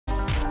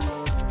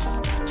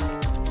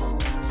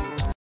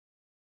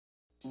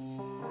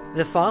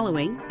The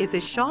following is a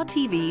Shaw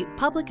TV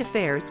Public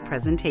Affairs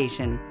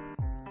presentation.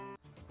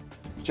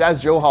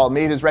 Jas Johal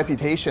made his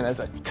reputation as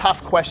a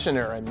tough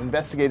questioner and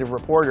investigative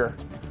reporter.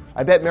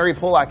 I bet Mary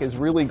Polak is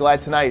really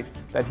glad tonight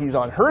that he's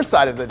on her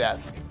side of the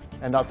desk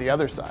and not the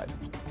other side.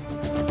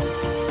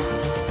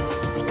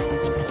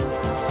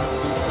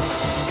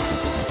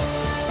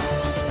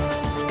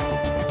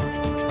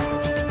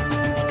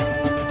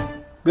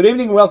 Good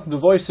evening, welcome to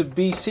Voice of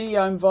BC.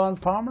 I'm Vaughn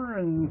Palmer,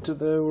 and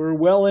we're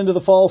well into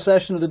the fall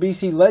session of the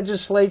BC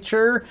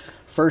Legislature,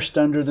 first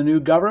under the new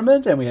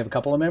government, and we have a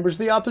couple of members of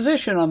the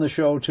opposition on the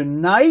show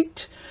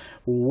tonight.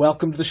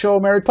 Welcome to the show,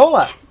 Mary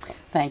Polak.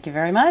 Thank you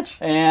very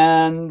much.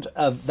 And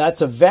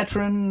that's a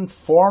veteran,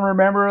 former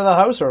member of the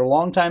House, or a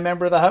longtime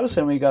member of the House,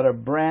 and we got a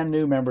brand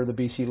new member of the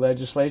BC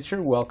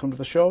Legislature. Welcome to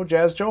the show,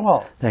 Jas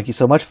Johal. Thank you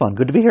so much, Vaughn.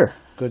 Good to be here.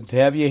 Good to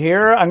have you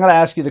here. I'm going to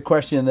ask you the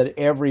question that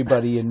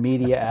everybody in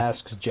media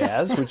asks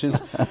Jas, which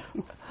is,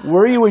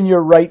 were you in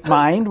your right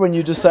mind when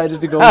you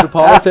decided to go into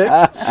politics?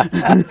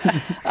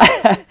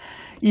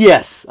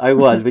 Yes, I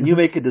was. When you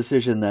make a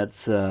decision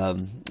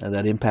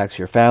that impacts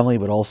your family,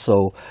 but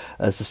also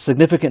is a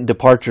significant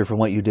departure from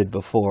what you did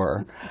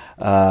before,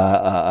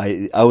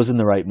 I was in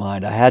the right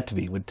mind. I had to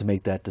be to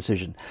make that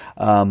decision.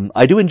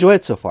 I do enjoy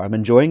it so far. I'm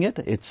enjoying it.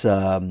 It's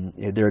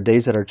there are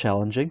days that are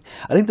challenging.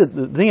 I think the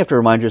thing you have to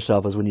remind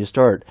yourself is when you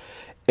start,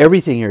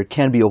 everything here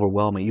can be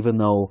overwhelming, even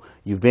though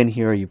you've been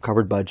here, you've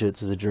covered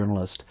budgets as a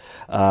journalist.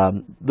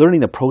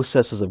 Learning the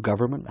processes of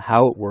government,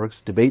 how it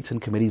works, debates in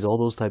committees, all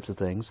those types of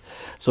things.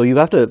 So you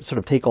have to sort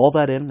of take all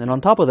that in. And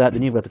on top of that,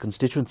 then you've got the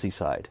constituency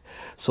side.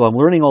 So I'm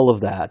learning all of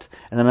that.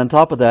 And then on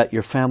top of that,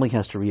 your family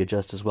has to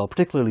readjust as well,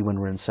 particularly when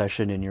we're in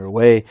session and you're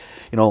away.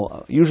 You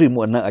know, usually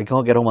when I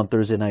can't get home on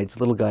Thursday nights,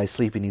 little guy's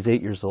sleeping, he's 8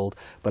 years old.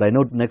 But I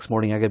know next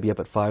morning I got to be up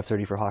at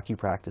 5:30 for hockey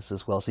practice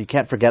as well. So you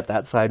can't forget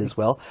that side as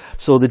well.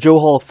 So the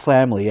Johal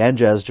family and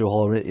Jas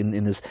Johal are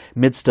in this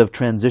midst of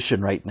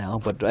transition right now,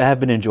 but I have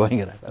been enjoying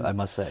it, I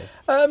must say.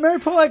 Mary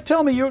Polak,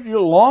 tell me, you're a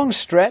long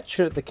stretch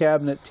at the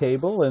cabinet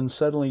table, and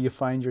suddenly you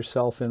find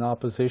yourself in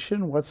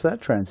opposition. What's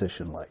that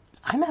transition like?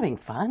 I'm having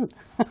fun.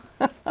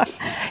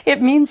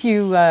 It means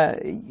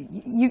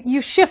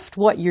you shift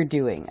what you're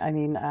doing. I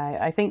mean,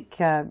 I think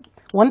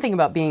one thing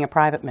about being a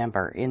private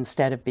member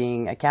instead of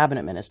being a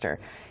cabinet minister,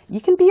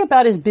 you can be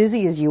about as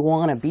busy as you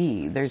want to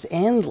be. There's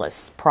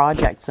endless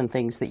projects and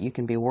things that you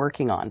can be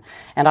working on.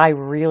 And I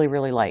really,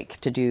 really like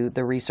to do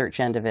the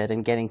research end of it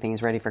and getting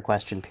things ready for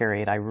question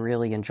period. I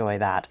really enjoy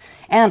that.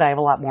 And I have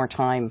a lot more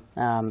time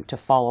to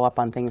follow up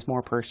on things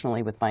more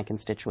personally with my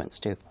constituents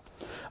too.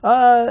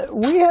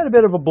 We had a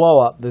bit of a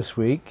blow-up this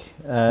week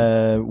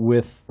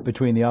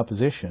between the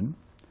opposition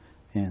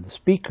and the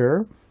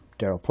Speaker,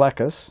 Darryl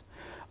Plecas,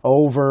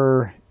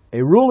 over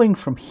a ruling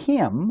from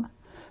him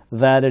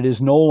that it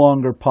is no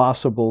longer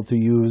possible to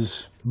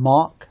use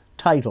mock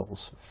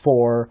titles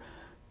for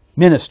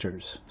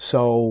ministers.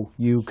 So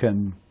you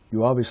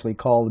obviously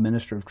call the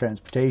Minister of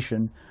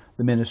Transportation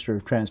the Minister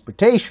of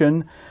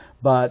Transportation,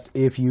 but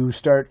if you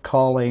start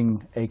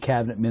calling a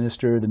cabinet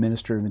minister the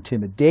Minister of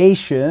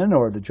Intimidation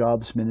or the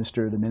Jobs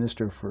Minister the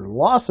Minister for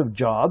Loss of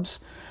Jobs,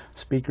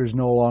 Speaker's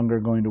no longer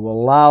going to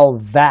allow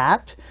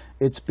that.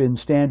 It's been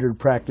standard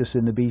practice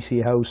in the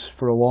BC House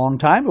for a long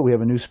time, but we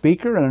have a new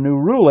Speaker and a new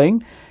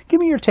ruling.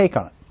 Give me your take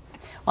on it.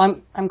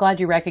 I'm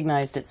glad you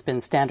recognized it's been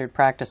standard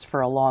practice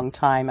for a long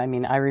time. I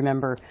mean, I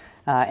remember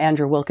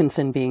Andrew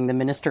Wilkinson being the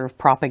Minister of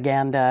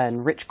Propaganda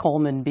and Rich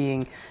Coleman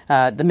being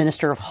the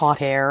Minister of Hot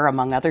Air,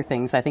 among other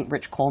things. I think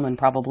Rich Coleman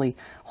probably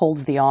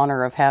holds the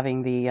honor of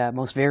having the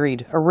most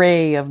varied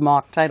array of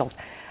mock titles.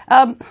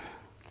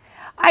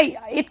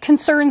 It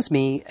concerns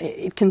me.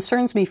 It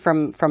concerns me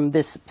from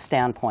this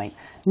standpoint,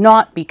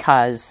 not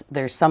because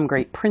there's some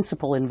great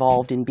principle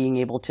involved in being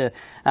able to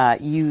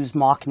use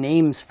mock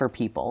names for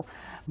people,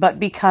 but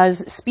because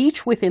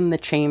speech within the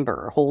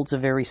chamber holds a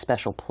very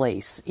special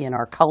place in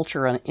our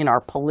culture and in our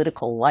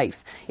political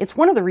life. It's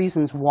one of the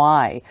reasons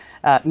why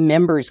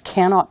members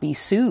cannot be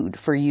sued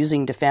for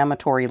using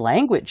defamatory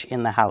language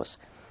in the House.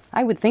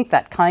 I would think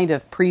that kind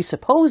of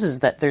presupposes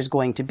that there's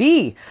going to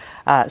be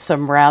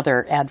some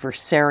rather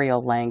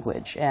adversarial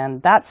language.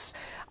 And that's,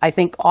 I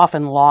think,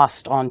 often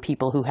lost on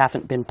people who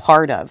haven't been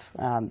part of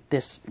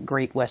this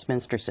great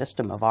Westminster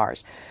system of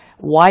ours.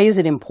 Why is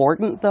it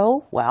important,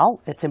 though?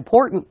 Well, it's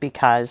important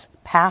because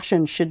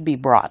passion should be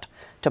brought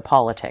to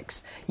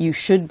politics. You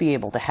should be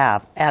able to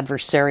have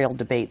adversarial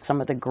debates. Some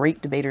of the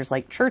great debaters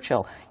like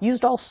Churchill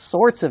used all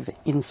sorts of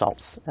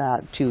insults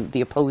to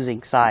the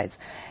opposing sides.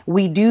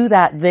 We do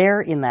that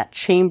there in that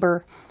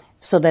chamber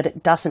so that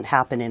it doesn't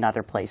happen in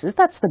other places.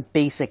 That's the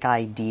basic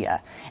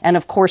idea. And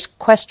of course,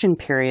 question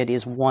period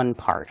is one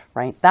part,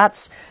 right?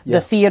 That's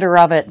the theater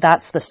of it,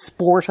 that's the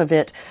sport of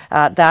it,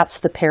 that's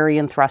the parry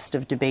and thrust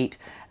of debate.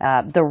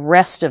 The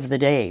rest of the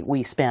day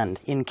we spend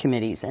in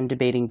committees and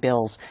debating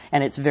bills,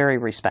 and it's very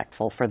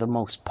respectful for the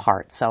most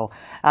part. So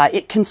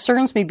it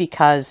concerns me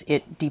because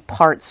it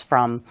departs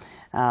from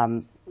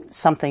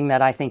something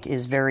that I think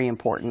is very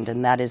important,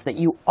 and that is that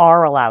you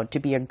are allowed to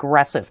be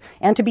aggressive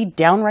and to be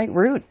downright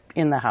rude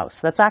in the House.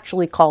 That's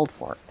actually called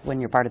for when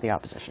you're part of the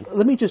opposition.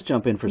 Let me just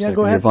jump in for a second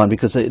go here, ahead. Vaughn,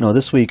 because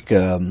this week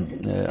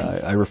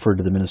I referred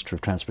to the Minister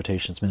of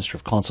Transportation as Minister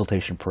of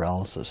Consultation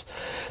Paralysis.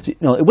 So,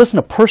 it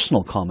wasn't a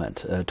personal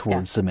comment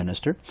towards the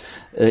Minister.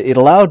 It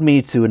allowed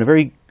me to, in a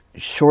very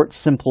short,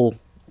 simple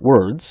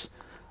words,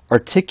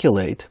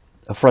 articulate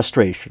a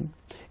frustration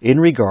in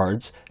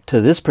regards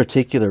to this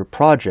particular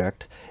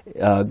project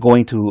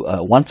going to,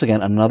 once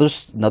again,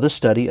 another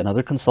study,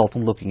 another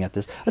consultant looking at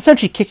this,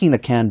 essentially kicking the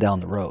can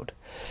down the road.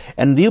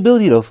 And the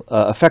ability to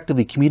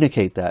effectively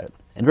communicate that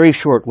in very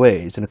short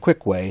ways, in a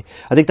quick way,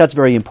 I think that's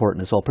very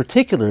important as well,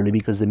 particularly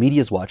because the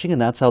media is watching,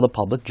 and that's how the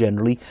public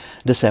generally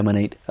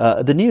disseminate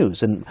the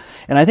news. And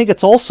I think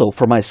it's also,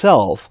 for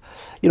myself,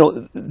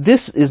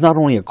 this is not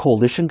only a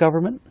coalition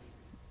government,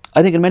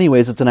 I think in many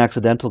ways it's an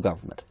accidental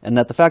government, and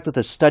that the fact that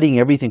they're studying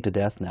everything to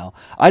death now,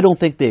 I don't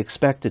think they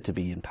expect it to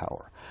be in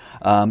power.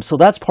 So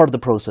that's part of the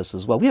process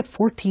as well. We had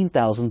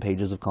 14,000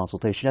 pages of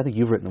consultation. I think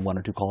you've written 1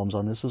 or 2 columns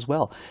on this as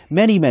well.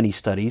 Many, many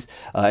studies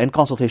and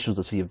consultations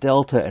with the City of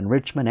Delta and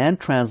Richmond and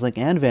TransLink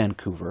and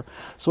Vancouver.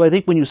 So I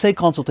think when you say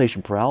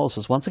consultation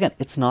paralysis, once again,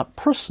 it's not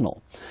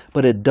personal,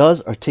 but it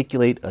does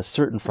articulate a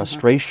certain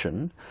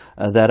frustration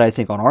that I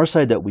think on our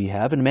side that we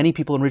have and many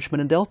people in Richmond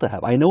and Delta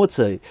have. I know it's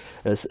a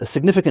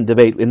significant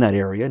debate in that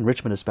area, in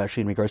Richmond especially,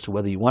 in regards to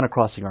whether you want a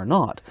crossing or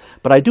not.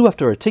 But I do have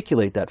to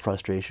articulate that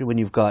frustration when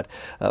you've got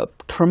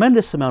tremendous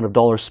amount of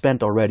dollars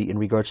spent already in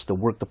regards to the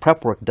work, the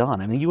prep work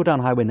done. I mean, you go down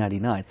Highway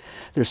 99,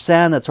 there's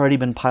sand that's already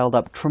been piled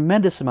up,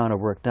 tremendous amount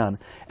of work done.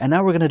 And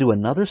now we're going to do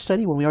another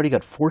study when we already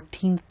got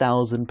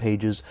 14,000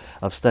 pages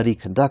of study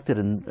conducted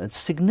and a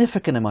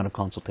significant amount of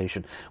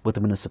consultation with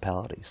the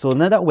municipality. So in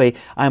that way,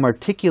 I'm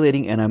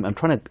articulating and I'm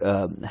trying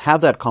to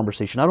have that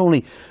conversation, not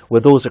only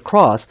with those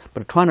across,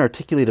 but trying to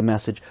articulate a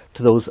message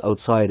to those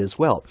outside as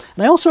well.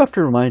 And I also have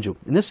to remind you,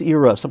 in this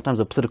era sometimes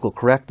of political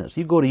correctness,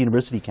 you go to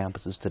university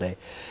campuses today,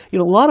 a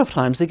lot of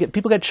times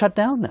people get shut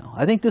down now.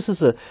 I think this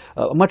is a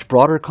much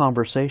broader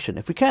conversation.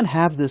 If we can't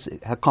have this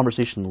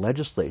conversation in the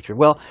legislature,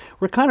 well,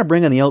 we're kind of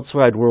bringing the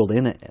outside world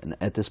in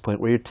at this point,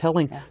 where you're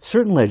telling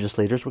certain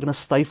legislators we're going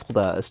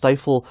to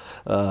stifle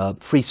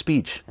free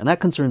speech, and that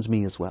concerns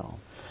me as well.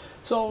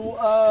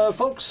 So,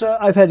 folks,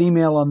 I've had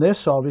email on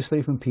this,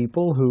 obviously, from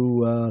people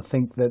who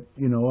think that,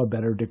 a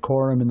better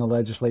decorum in the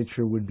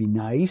legislature would be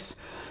nice.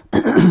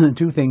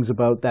 2 things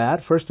about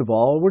that. First of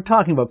all, we're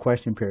talking about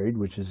question period,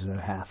 which is a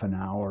half an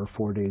hour,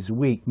 4 days a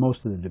week.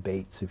 Most of the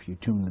debates, if you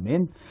tune them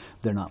in,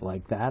 they're not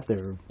like that.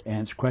 They're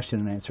question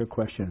and answer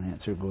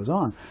goes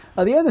on.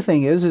 The other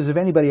thing is if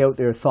anybody out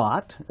there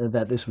thought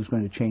that this was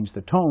going to change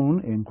the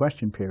tone in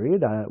question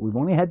period, we've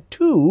only had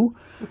 2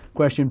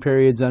 question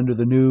periods under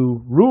the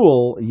new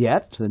rule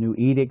yet, the new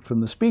edict from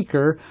the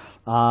Speaker.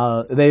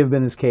 They have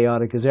been as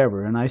chaotic as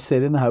ever. And I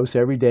sit in the House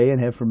every day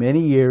and have for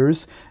many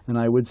years, and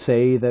I would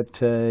say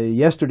that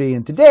yesterday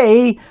and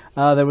today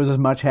there was as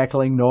much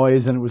heckling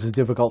noise and it was as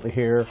difficult to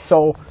hear.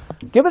 So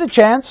give it a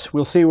chance.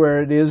 We'll see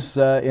where it is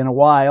in a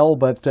while.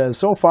 But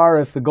so far,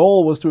 if the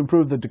goal was to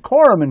improve the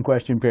decorum in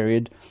question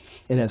period,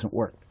 it hasn't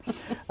worked.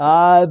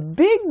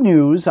 Big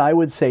news, I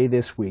would say,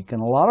 this week,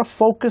 and a lot of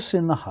focus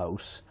in the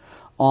House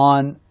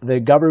on the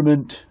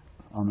government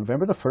on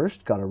November the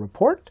 1st, got a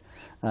report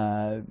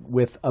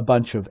with a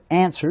bunch of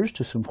answers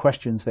to some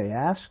questions they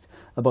asked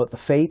about the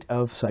fate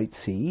of Site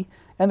C,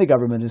 and the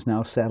government is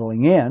now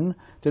settling in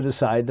to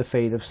decide the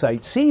fate of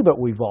Site C. But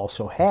we've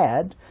also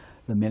had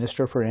the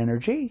Minister for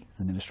Energy,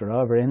 the Minister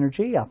of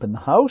Energy, up in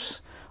the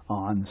House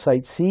on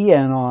Site C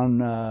and on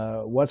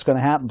what's going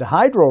to happen to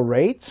hydro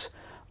rates.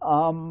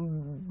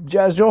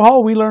 Jas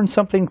Johal, we learned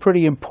something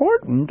pretty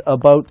important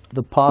about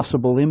the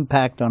possible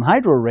impact on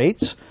hydro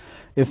rates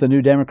if the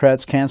New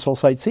Democrats cancel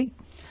Site C.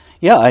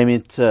 Yeah, I mean,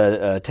 it's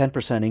a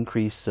 10%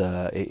 increase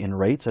in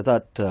rates. I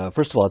thought,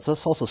 first of all, it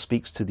also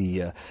speaks to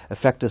the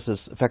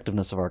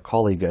effectiveness of our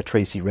colleague,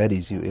 Tracy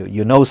Reddy's.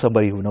 You know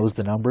somebody who knows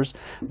the numbers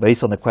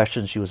based on the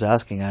questions she was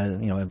asking.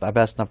 I've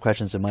asked enough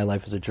questions in my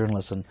life as a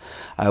journalist, and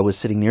I was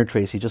sitting near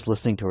Tracy just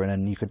listening to her,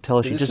 and you could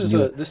tell she just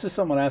knew. This is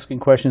someone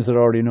asking questions that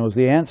already knows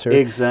the answer.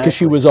 Exactly. Because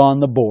she was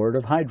on the board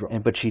of Hydro.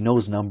 But she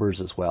knows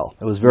numbers as well.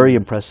 It was very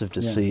impressive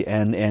to see.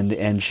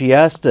 And she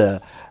asked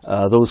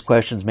those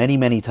questions many,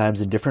 many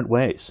times in different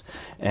ways.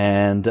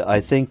 And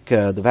I think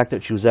the fact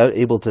that she was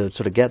able to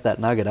sort of get that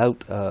nugget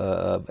out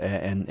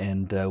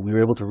and we were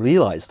able to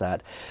realize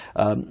that,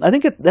 I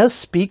think it does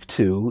speak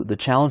to the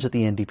challenge that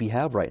the NDP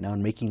have right now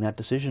in making that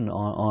decision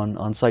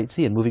on Site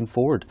C and moving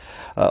forward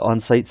on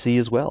Site C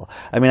as well.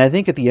 I mean, I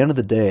think at the end of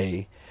the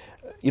day,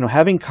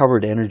 having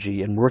covered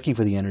energy and working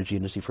for the energy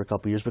industry for a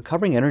couple of years, but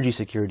covering energy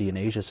security in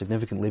Asia,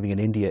 significantly living in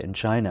India and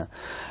China,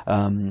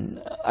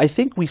 I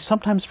think we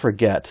sometimes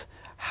forget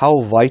how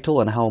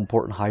vital and how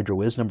important hydro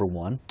is, number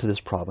one, to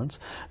this province.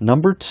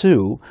 Number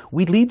two,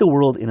 we lead the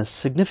world in a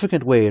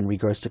significant way in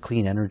regards to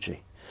clean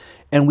energy.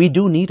 And we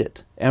do need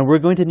it, and we're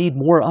going to need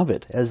more of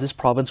it as this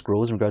province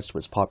grows in regards to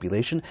its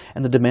population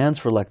and the demands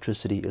for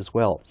electricity as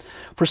well.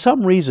 For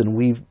some reason,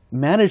 we've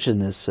managed in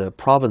this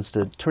province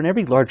to turn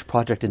every large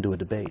project into a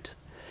debate.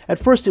 At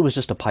first, it was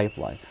just a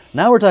pipeline.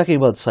 Now we're talking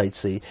about Site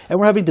C, and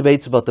we're having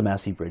debates about the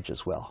Massey Bridge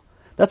as well.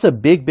 That's a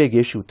big, big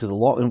issue to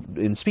the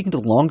in speaking to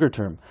the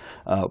longer-term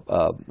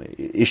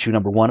issue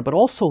number one, but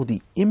also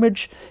the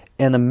image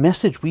and the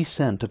message we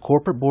send to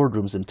corporate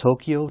boardrooms in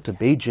Tokyo, to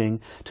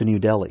Beijing, to New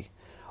Delhi.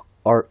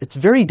 It's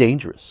very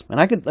dangerous. And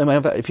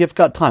if you've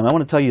got time, I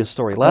want to tell you a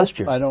story. Last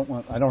year, I don't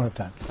have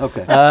time.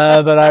 Okay.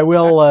 But I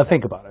will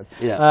think about it.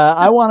 Yeah.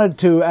 I wanted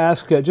to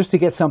ask, just to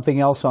get something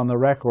else on the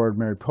record,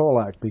 Mary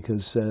Polak,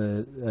 because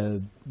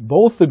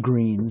both the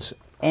Greens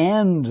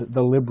and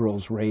the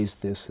Liberals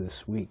raised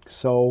this week.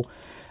 So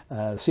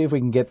see if we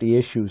can get the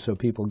issue so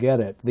people get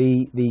it.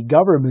 The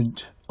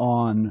government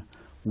on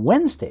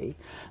Wednesday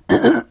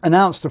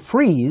announced a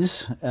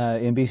freeze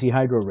in BC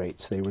hydro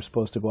rates. They were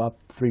supposed to go up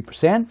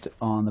 3%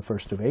 on the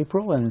 1st of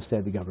April, and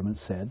instead the government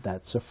said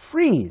that's a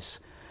freeze.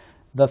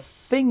 The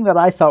thing that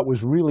I thought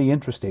was really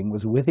interesting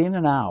was within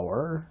an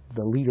hour,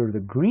 the leader of the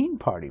Green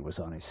Party was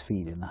on his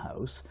feet in the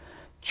House,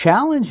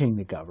 challenging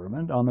the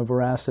government on the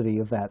veracity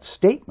of that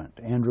statement,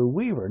 Andrew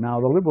Weaver. Now,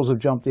 the Liberals have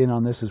jumped in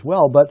on this as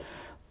well, but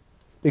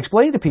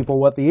explain to people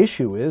what the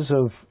issue is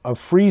of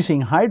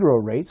freezing hydro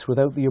rates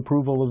without the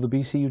approval of the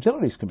BC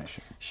Utilities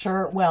Commission.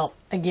 Sure. Well,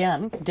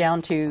 again,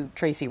 down to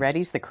Tracy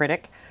Reddy's, the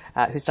critic,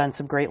 who's done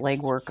some great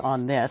legwork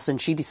on this, and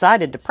she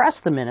decided to press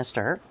the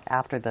minister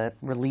after the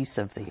release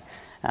of the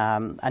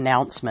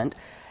announcement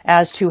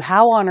as to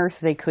how on earth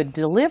they could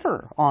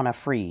deliver on a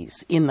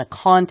freeze in the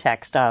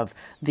context of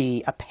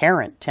the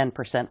apparent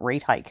 10%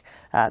 rate hike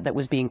that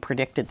was being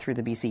predicted through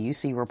the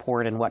BCUC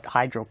report and what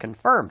Hydro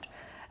confirmed.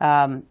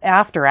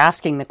 After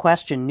asking the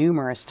question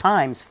numerous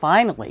times,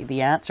 finally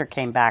the answer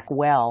came back,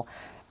 well,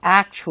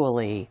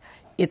 actually,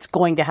 it's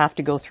going to have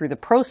to go through the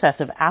process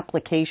of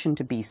application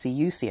to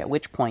BCUC, at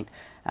which point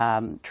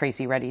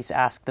Tracy Reddy's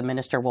asked the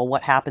minister, well,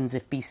 what happens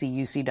if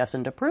BCUC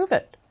doesn't approve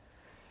it?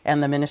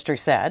 And the minister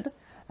said,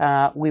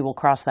 we will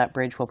cross that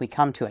bridge when we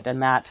come to it.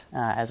 And that,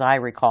 as I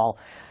recall,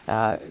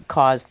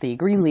 caused the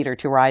Green leader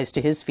to rise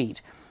to his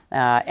feet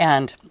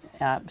and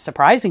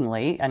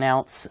surprisingly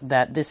announce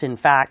that this, in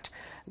fact,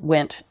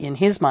 went, in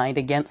his mind,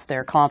 against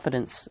their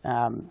confidence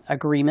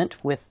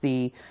agreement with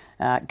the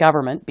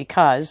government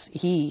because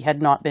he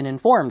had not been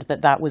informed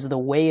that that was the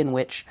way in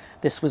which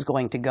this was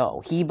going to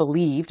go. He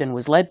believed and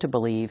was led to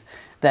believe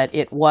that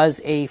it was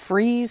a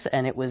freeze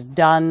and it was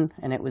done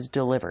and it was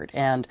delivered.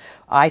 And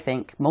I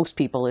think most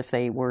people, if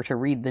they were to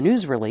read the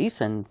news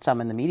release, and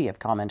some in the media have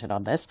commented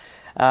on this,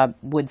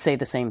 would say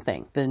the same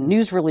thing. The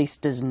news release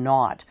does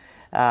not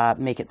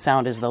make it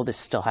sound as though this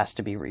still has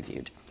to be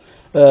reviewed.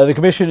 The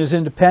Commission is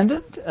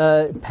independent.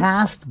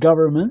 Past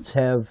governments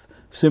have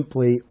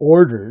simply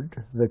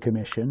ordered the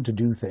Commission to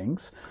do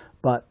things,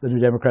 but the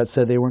New Democrats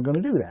said they weren't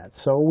going to do that.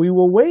 So we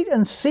will wait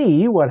and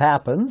see what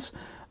happens.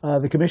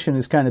 The Commission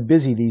is kind of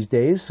busy these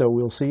days, so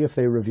we'll see if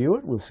they review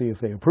it. We'll see if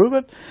they approve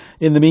it.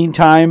 In the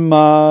meantime,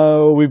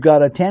 we've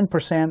got a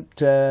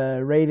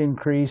 10% rate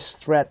increase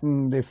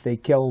threatened if they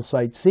kill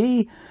Site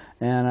C,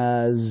 and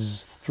a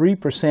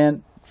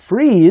 3%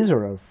 freeze,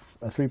 or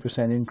a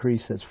 3%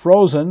 increase that's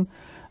frozen,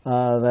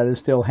 that is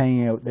still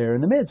hanging out there in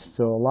the midst.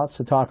 So lots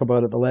to talk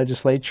about at the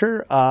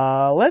legislature.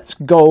 Let's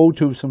go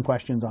to some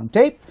questions on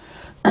tape.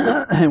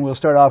 And we'll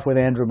start off with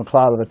Andrew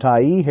McLeod of the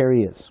Tyee. Here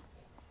he is.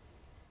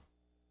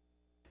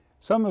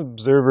 Some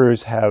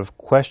observers have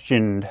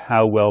questioned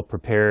how well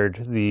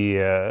prepared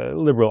the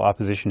Liberal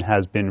opposition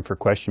has been for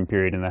question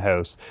period in the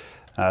House.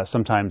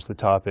 Sometimes the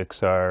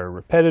topics are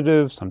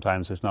repetitive,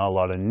 sometimes there's not a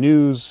lot of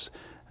news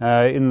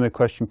in the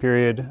question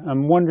period.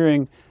 I'm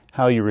wondering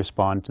how you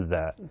respond to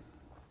that.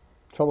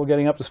 Trouble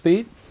getting up to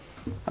speed?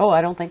 Oh,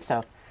 I don't think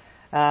so.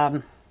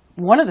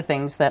 One of the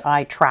things that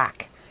I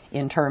track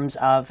in terms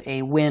of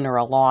a win or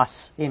a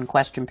loss in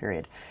question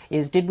period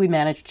is, did we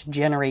manage to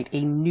generate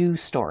a new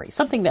story,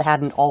 something that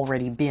hadn't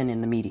already been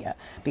in the media?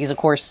 Because, of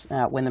course,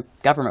 when the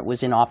government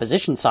was in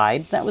opposition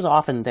side, that was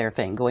often their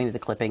thing, going to the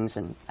clippings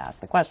and ask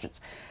the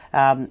questions.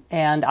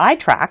 And I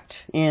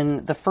tracked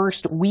in the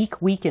first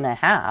week and a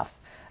half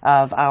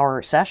of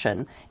our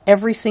session,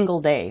 every single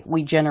day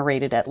we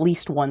generated at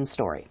least one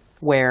story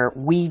where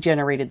we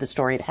generated the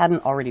story. It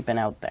hadn't already been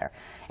out there.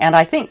 And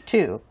I think,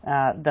 too,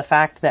 the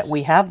fact that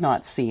we have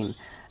not seen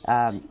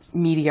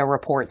media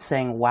reports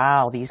saying,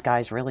 wow, these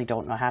guys really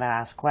don't know how to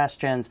ask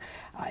questions.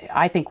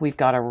 I think we've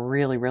got a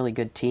really, really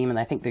good team, and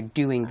I think they're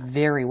doing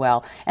very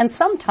well. And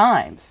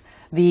sometimes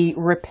the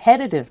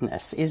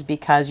repetitiveness is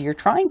because you're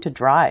trying to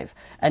drive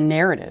a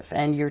narrative,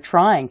 and you're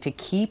trying to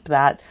keep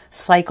that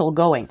cycle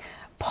going.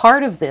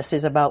 part of this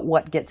is about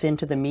what gets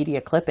into the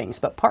media clippings,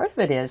 but part of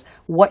it is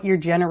what you're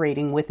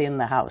generating within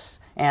the House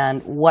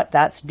and what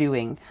that's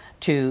doing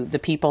to the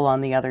people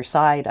on the other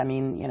side. I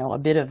mean, you know, a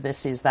bit of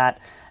this is that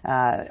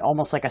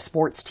almost like a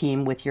sports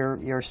team with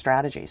your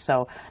strategy.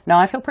 So no,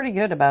 I feel pretty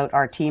good about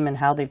our team and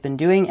how they've been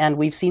doing, and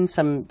we've seen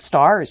some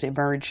stars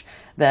emerge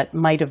that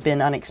might have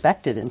been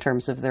unexpected in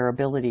terms of their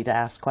ability to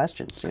ask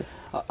questions too.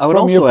 I would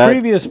From also your add,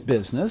 previous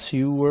business,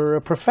 you were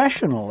a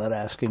professional at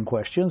asking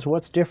questions.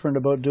 What's different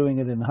about doing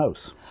it in the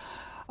House?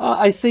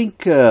 I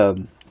think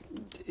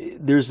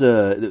there's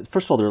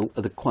first of all,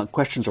 the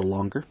questions are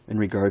longer in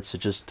regards to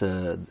just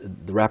the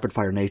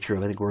rapid-fire nature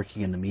of, I think,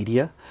 working in the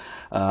media.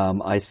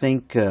 I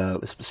think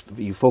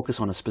you focus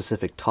on a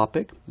specific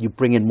topic. You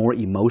bring in more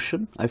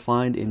emotion, I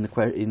find, in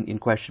the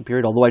question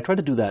period, although I try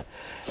to do that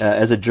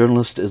as a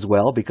journalist as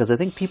well, because I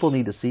think people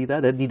need to see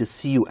that. They need to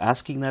see you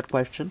asking that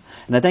question.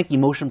 And I think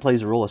emotion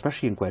plays a role,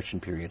 especially in question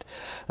period,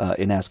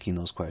 in asking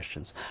those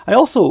questions. I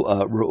also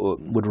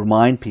would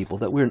remind people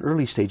that we're in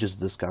early stages of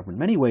this government. In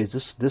many ways,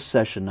 this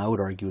session, I would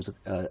argue, is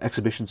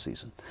exhibition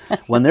season.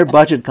 When their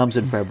budget comes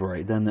in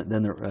February, then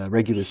the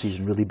regular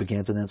season really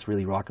begins, and then it's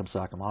really rock'em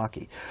sock'em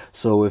hockey.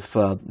 So if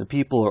the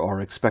people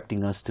are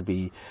expecting us to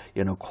be,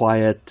 you know,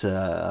 quiet,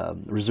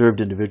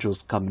 reserved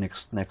individuals come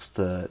next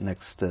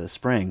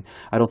spring,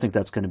 I don't think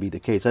that's going to be the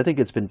case. I think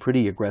it's been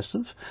pretty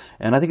aggressive,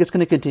 and I think it's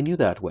going to continue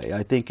that way.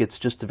 I think it's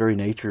just the very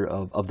nature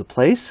of the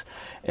place,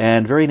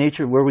 and very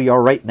nature of where we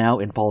are right now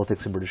in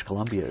politics in British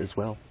Columbia as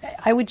well.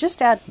 I would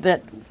just add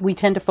that we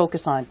tend to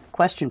focus on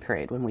question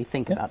period when we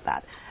think about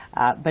that.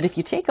 But if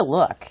you take a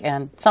look,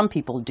 and some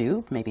people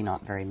do, maybe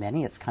not very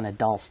many, it's kind of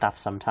dull stuff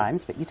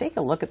sometimes, but you take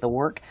a look at the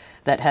work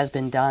that has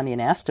been done in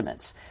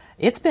estimates,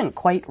 it's been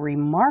quite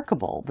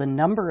remarkable, the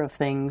number of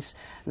things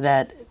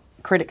that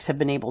critics have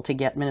been able to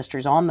get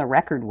ministers on the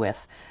record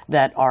with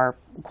that are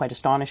quite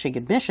astonishing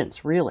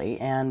admissions, really,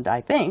 and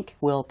I think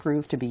will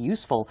prove to be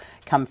useful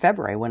come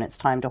February when it's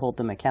time to hold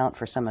them account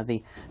for some of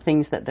the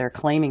things that they're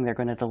claiming they're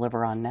going to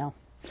deliver on now.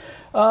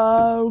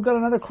 We've got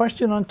another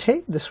question on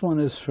tape. This one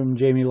is from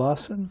Jamie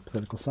Lawson,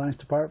 Political Science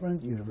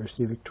Department,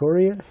 University of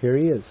Victoria. Here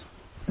he is.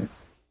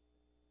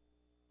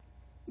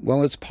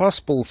 Well, it's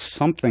possible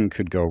something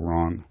could go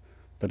wrong,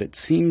 but it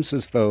seems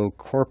as though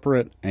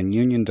corporate and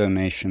union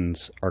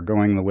donations are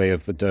going the way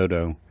of the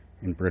dodo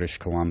in British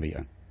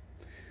Columbia.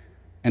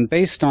 And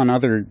based on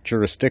other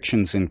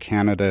jurisdictions in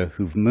Canada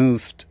who've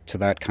moved to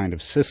that kind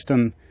of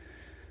system,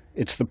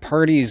 it's the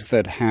parties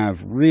that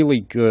have really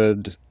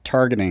good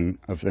targeting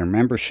of their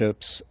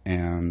memberships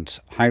and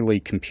highly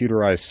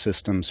computerized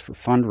systems for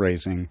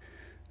fundraising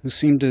who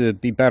seem to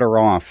be better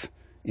off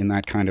in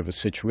that kind of a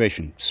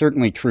situation.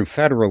 Certainly true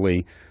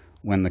federally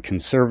when the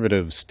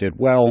Conservatives did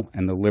well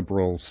and the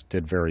Liberals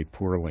did very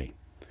poorly.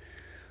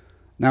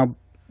 Now,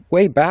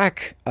 way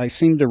back, I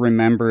seem to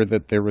remember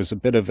that there was a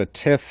bit of a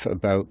tiff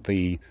about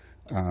the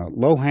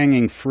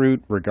low-hanging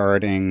fruit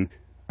regarding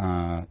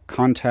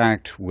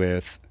contact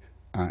with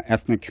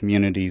ethnic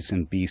communities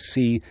in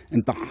BC,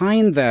 and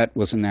behind that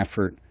was an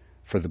effort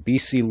for the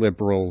BC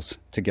Liberals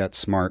to get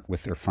smart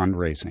with their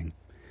fundraising.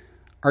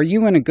 Are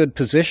you in a good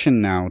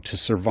position now to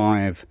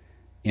survive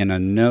in a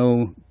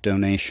no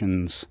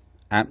donations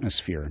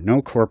atmosphere,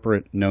 no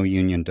corporate, no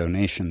union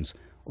donations,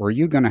 or are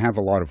you going to have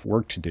a lot of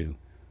work to do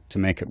to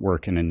make it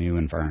work in a new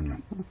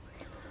environment?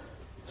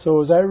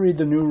 So as I read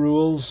the new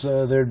rules,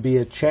 there'd be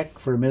a check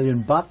for $1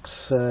 million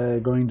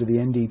going to the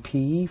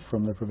NDP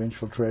from the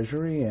provincial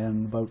treasury,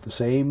 and about the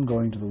same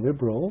going to the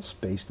Liberals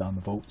based on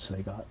the votes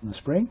they got in the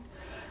spring.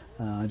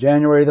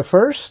 January the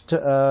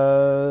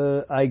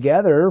 1st, I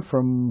gather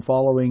from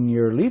following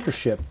your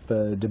leadership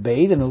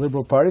debate in the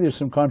Liberal Party, there's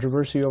some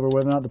controversy over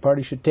whether or not the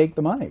party should take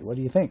the money. What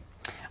do you think?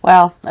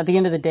 Well, at the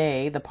end of the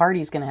day, the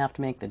party's going to have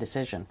to make the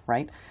decision,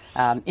 right?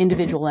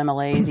 Individual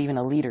MLAs, even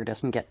a leader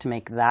doesn't get to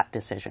make that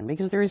decision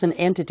because there is an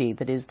entity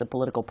that is the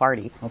political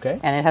party, okay,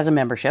 and it has a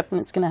membership,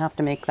 and it's going to have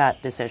to make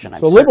that decision.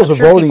 So Liberals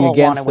are voting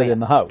against it in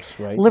the House,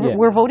 right?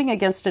 We're voting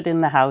against it in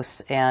the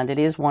House, and it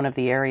is one of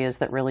the areas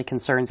that really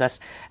concerns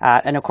us.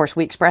 And of course,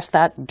 we expressed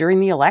that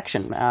during the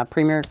election.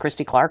 Premier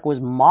Christy Clark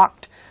was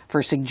mocked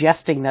for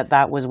suggesting that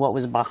that was what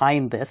was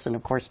behind this, and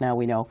of course now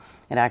we know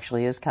it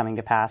actually is coming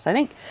to pass. I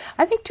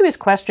think to his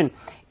question,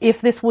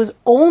 if this was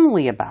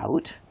only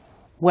about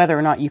whether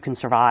or not you can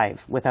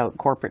survive without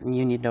corporate and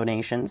union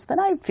donations, then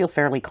I feel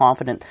fairly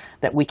confident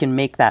that we can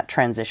make that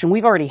transition.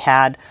 We've already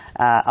had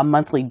a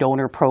monthly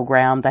donor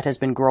program that has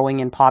been growing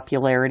in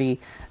popularity,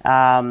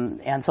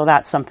 and so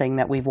that's something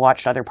that we've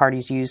watched other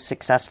parties use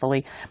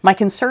successfully. My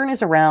concern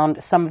is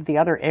around some of the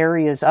other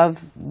areas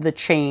of the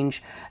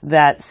change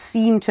that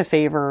seem to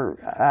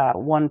favor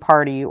one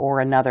party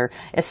or another,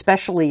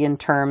 especially in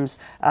terms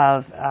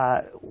of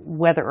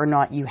whether or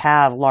not you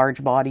have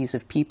large bodies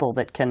of people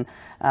that can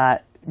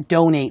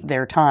donate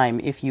their time,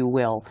 if you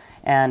will,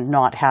 and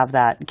not have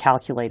that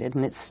calculated.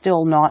 And it's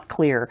still not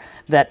clear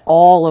that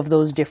all of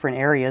those different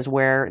areas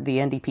where the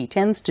NDP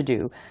tends to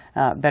do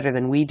better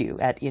than we do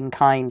at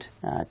in-kind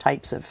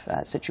types of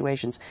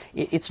situations,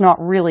 it's not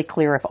really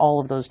clear if all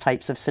of those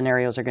types of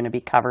scenarios are going to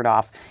be covered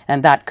off,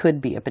 and that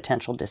could be a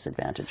potential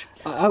disadvantage.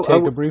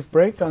 Take a brief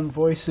break on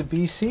Voice of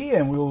BC,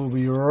 and we will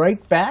be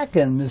right back,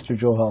 and Mr.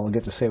 Johal will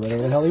get to say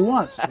whatever the hell he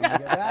wants. When we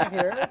get back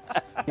here,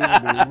 he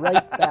will be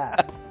right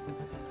back.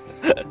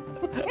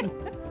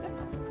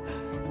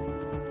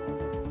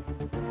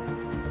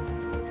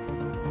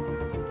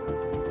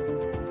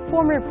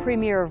 Former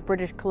Premier of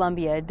British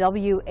Columbia,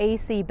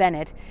 W.A.C.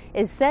 Bennett,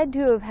 is said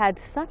to have had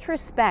such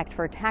respect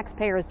for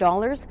taxpayers'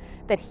 dollars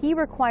that he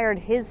required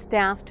his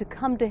staff to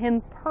come to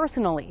him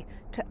personally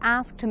to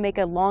ask to make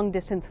a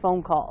long-distance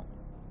phone call.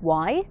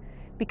 Why?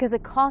 Because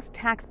it cost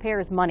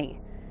taxpayers money.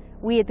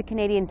 We at the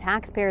Canadian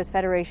Taxpayers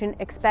Federation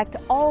expect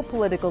all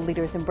political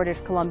leaders in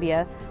British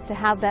Columbia to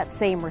have that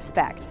same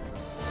respect.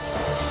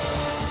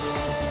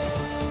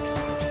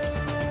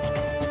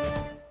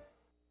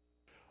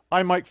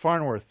 I'm Mike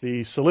Farnworth,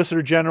 the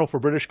Solicitor General for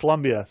British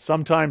Columbia,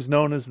 sometimes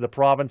known as the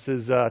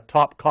province's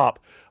top cop,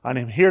 and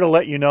I'm here to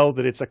let you know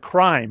that it's a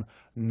crime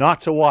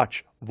not to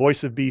watch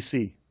Voice of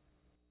BC.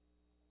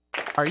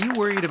 Are you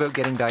worried about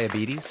getting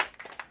diabetes?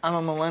 I'm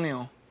a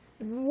millennial.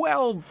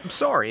 Well,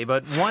 sorry,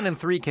 but 1 in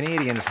 3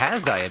 Canadians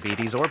has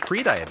diabetes or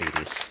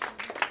prediabetes.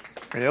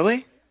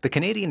 Really? The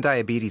Canadian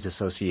Diabetes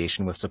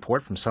Association, with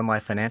support from Sun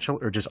Life Financial,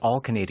 urges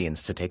all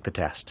Canadians to take the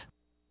test.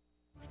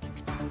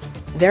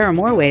 There are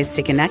more ways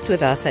to connect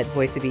with us at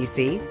Voice of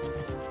BC.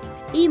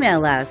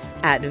 Email us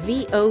at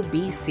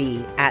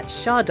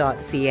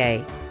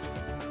vobc@shaw.ca.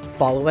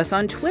 Follow us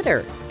on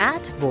Twitter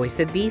at Voice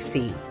of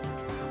BC.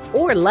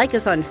 Or like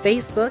us on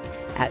Facebook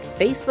at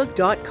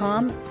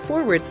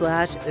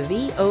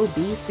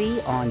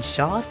facebook.com/VOBC on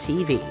Shaw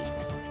TV.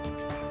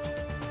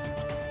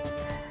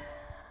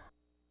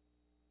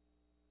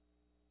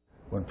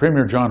 When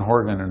Premier John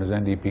Horgan and his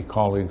NDP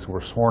colleagues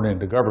were sworn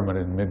into government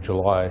in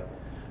mid-July,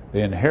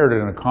 they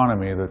inherited an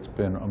economy that's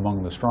been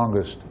among the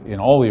strongest in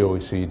all the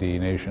OECD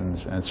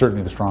nations and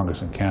certainly the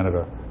strongest in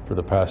Canada for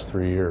the past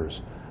 3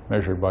 years,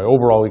 measured by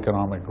overall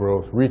economic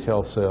growth,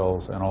 retail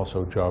sales, and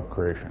also job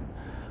creation.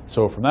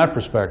 So from that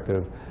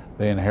perspective,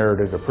 they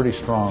inherited a pretty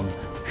strong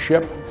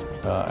ship,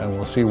 and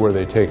we'll see where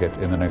they take it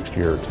in the next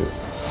year or two.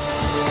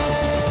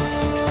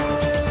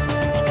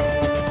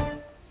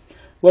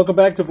 Welcome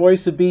back to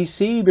Voice of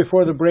BC.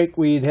 Before the break,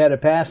 we'd had a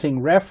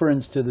passing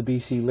reference to the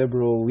BC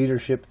Liberal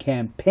Leadership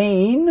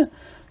Campaign.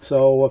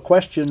 So a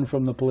question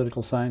from the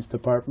Political Science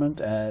Department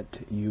at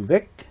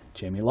UVic,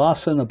 Jamie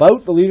Lawson,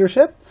 about the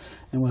leadership,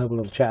 and we'll have a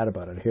little chat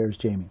about it. Here's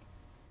Jamie.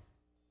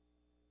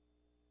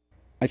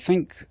 I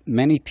think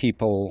many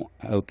people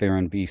out there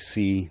in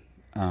BC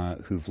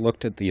who've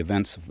looked at the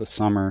events of the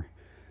summer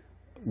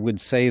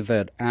would say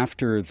that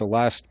after the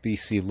last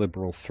BC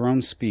Liberal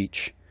throne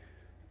speech,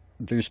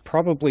 there's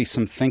probably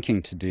some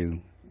thinking to do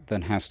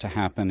that has to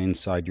happen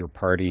inside your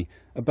party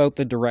about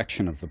the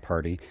direction of the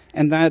party,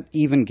 and that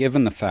even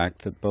given the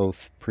fact that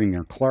both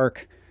Premier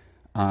Clark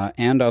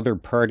and other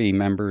party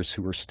members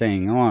who were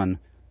staying on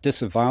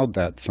disavowed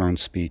that throne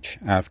speech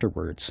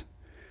afterwards.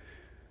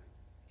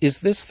 Is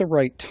this the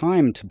right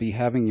time to be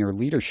having your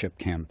leadership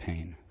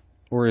campaign?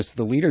 Or is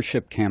the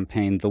leadership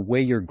campaign the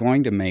way you're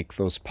going to make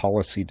those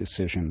policy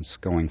decisions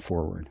going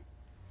forward?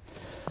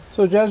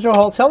 So, Jas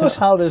Johal, tell us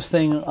how this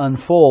thing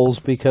unfolds,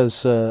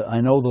 because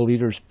I know the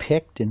leaders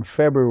picked in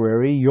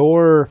February.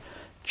 You're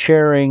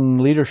chairing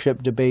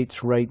leadership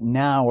debates right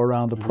now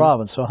around the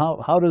province. So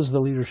how does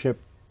the leadership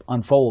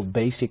unfold,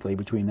 basically,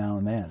 between now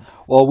and then?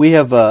 Well, we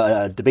have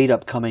a debate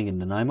upcoming in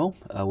Nanaimo.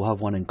 We'll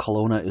have one in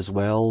Kelowna as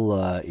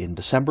well in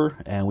December,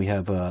 and we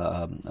have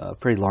a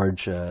pretty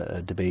large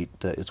debate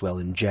as well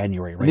in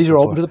January. Right? These are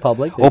open to the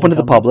public? Open to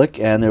the public,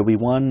 and there'll be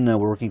one, we're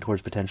working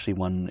towards potentially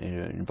one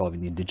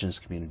involving the Indigenous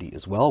community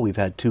as well. We've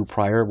had 2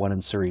 prior, one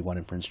in Surrey, one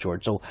in Prince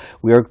George. So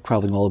we are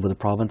traveling all over the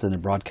province, and they're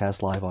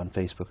broadcast live on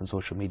Facebook and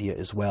social media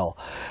as well.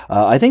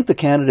 I think the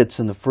candidates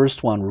in the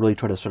first one really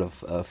try to sort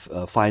of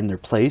find their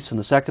place. In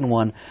the second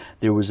one,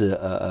 there was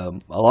a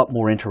lot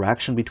more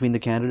interaction between the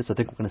candidates. I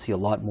think we're going to see a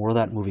lot more of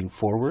that moving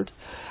forward.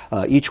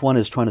 Each one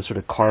is trying to sort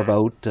of carve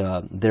out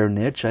their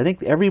niche. I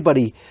think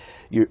everybody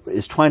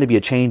is trying to be a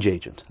change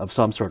agent of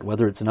some sort,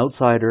 whether it's an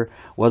outsider,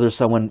 whether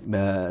someone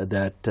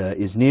that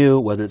is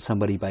new, whether it's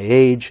somebody by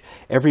age.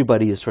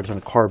 Everybody is sort of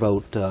trying to carve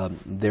out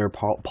their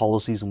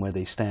policies and where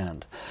they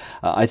stand.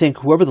 I think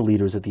whoever the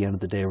leader is at the end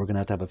of the day, we're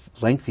going to have a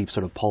lengthy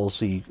sort of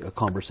policy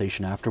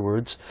conversation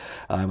afterwards.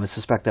 I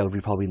suspect that would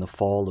be probably in the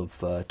fall of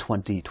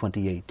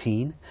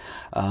 2018.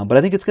 But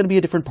I think it's going to be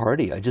a different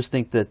party. I just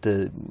think that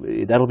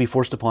that'll be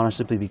forced upon us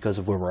simply because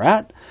of where we're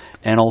at.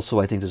 And also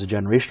I think there's a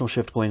generational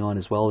shift going on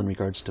as well in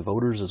regards to voting.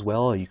 voters as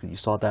well. You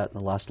saw that in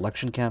the last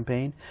election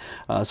campaign.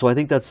 So I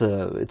think it's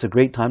a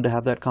great time to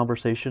have that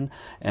conversation.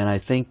 And I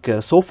think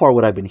so far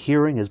what I've been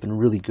hearing has been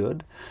really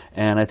good.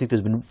 And I think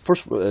there's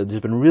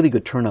been really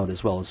good turnout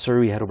as well. In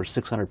Surrey, we had over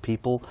 600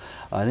 people.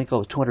 I think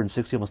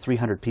 260, almost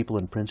 300 people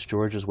in Prince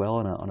George as well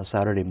on a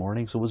Saturday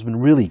morning. So it's been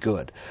really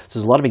good. So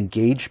there's a lot of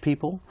engaged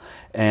people,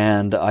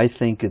 and I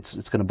think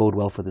it's going to bode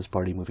well for this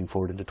party moving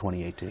forward into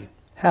 2018.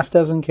 Half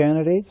dozen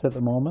candidates at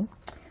the moment.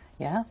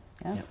 Yeah.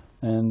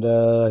 And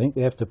I think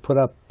they have to put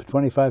up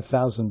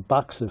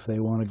 $25,000 if they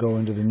want to go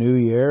into the new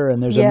year.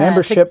 And there's a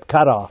membership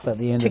cutoff at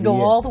the end of the year. To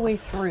go all the way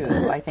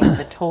through, I think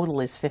the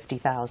total is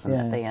 50,000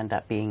 that they end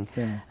up being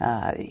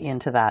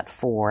into that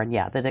for. And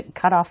the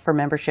cutoff for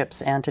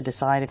memberships and to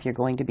decide if you're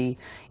going to be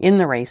in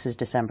the race is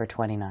December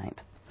 29th.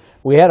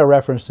 We had a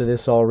reference to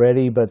this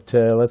already, but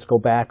let's go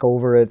back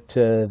over it.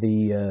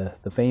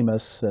 The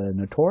famous,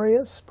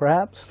 notorious,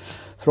 perhaps,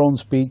 throne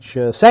speech,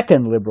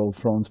 second Liberal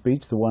throne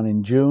speech, the one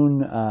in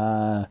June,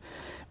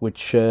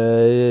 which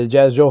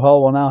Jas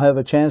Johal will now have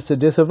a chance to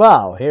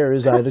disavow. Here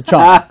is Ida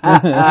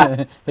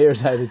Chomp.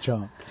 Here's Ida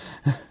Chomp.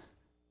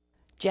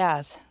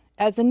 Jas,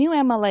 as a new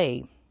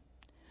MLA,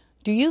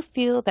 do you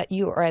feel that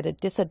you are at a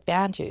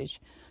disadvantage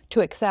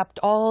to accept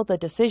all the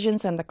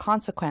decisions and the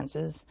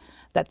consequences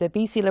that the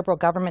BC Liberal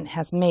government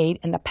has made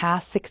in the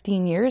past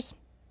 16 years?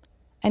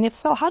 And if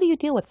so, how do you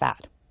deal with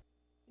that?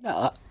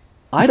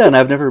 Ida and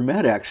I've never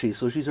met, actually,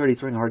 so she's already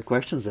throwing hard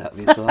questions at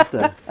me, so I'll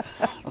have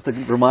to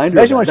remind her.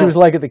 Imagine what she was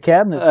like at the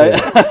cabinet.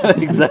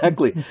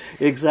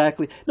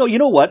 Exactly. No, you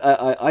know what?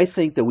 I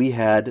think that we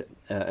had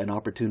an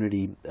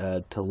opportunity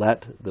to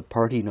let the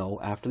party know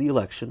after the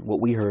election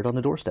what we heard on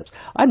the doorsteps.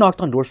 I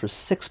knocked on doors for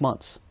 6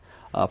 months,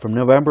 from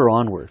November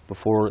onward,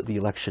 before the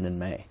election in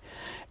May.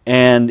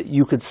 And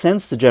you could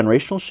sense the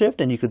generational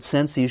shift, and you could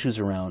sense the issues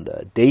around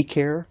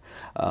daycare,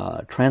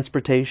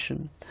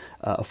 transportation,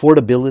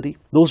 affordability.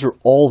 Those are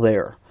all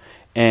there.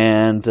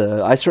 And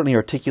I certainly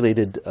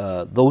articulated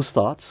those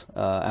thoughts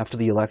after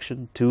the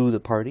election to the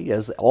party,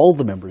 as all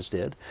the members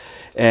did.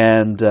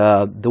 And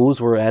those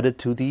were added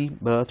to the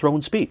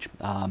throne speech.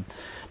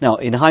 Now,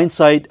 in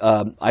hindsight,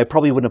 I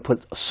probably wouldn't have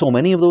put so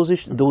many of those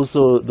issues, those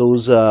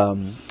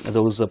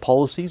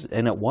policies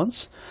in at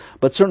once,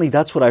 but certainly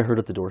that's what I heard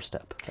at the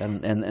doorstep,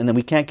 and then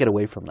we can't get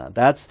away from that.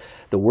 That's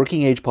the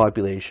working age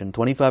population,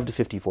 25 to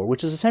 54,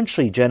 which is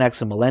essentially Gen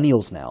X and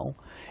millennials now,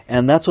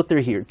 and that's what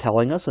they're here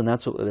telling us, and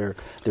that's what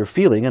they're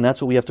feeling, and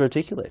that's what we have to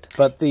articulate.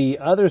 But the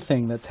other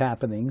thing that's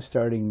happening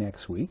starting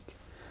next week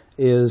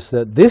is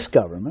that this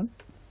government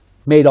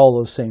made all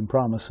those same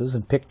promises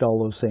and picked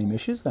all those same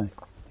issues. I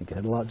think it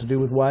had a lot to do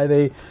with why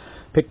they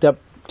picked up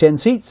 10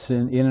 seats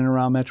in and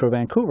around Metro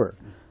Vancouver.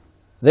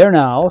 They're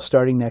now,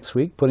 starting next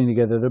week, putting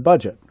together their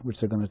budget, which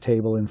they're going to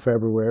table in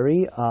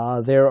February.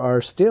 There are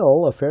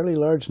still a fairly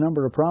large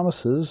number of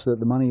promises that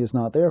the money is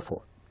not there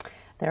for.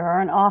 There are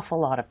an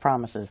awful lot of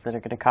promises that are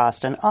going to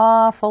cost an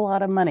awful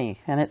lot of money.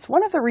 And it's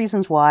one of the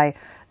reasons why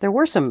there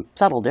were some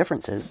subtle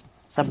differences,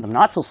 some of them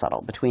not so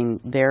subtle,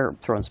 between their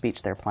throne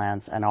speech, their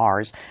plans, and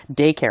ours.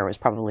 Daycare was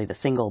probably the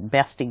single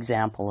best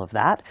example of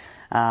that.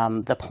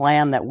 The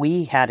plan that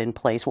we had in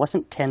place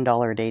wasn't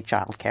 $10 a day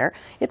childcare.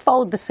 It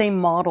followed the same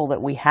model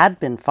that we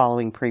had been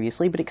following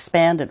previously, but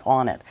expanded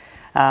on it.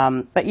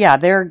 But yeah,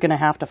 they're going to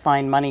have to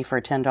find money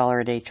for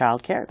 $10 a day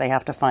childcare. They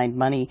have to find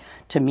money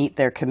to meet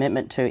their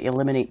commitment to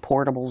eliminate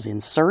portables in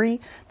Surrey.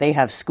 They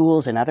have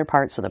schools in other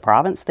parts of the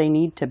province they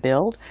need to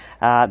build.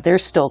 They're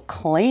still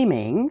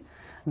claiming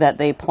that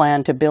they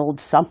plan to build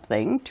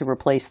something to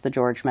replace the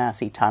George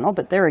Massey Tunnel.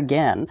 But there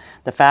again,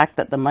 the fact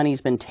that the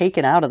money's been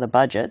taken out of the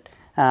budget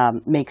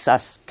makes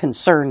us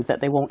concerned that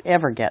they won't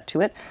ever get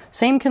to it.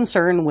 Same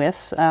concern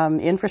with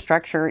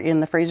infrastructure in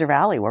the Fraser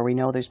Valley, where we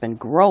know there's been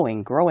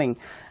growing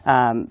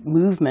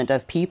movement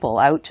of people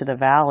out to the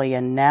valley,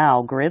 and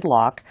now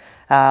gridlock.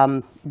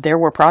 There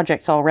were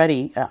projects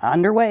already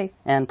underway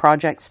and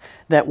projects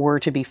that were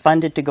to be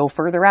funded to go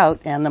further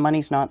out, and the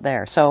money's not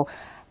there. So,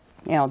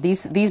 you know,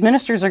 these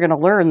ministers are going to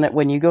learn that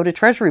when you go to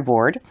Treasury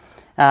Board,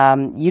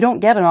 you don't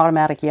get an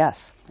automatic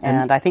yes.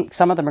 And I think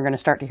some of them are going to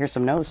start to hear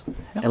some no's.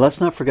 And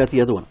let's not forget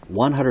the other one,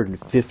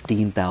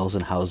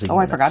 115,000 housing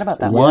units. I forgot about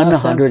that.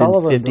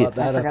 150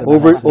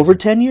 over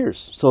 10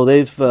 years. So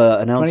they've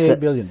announced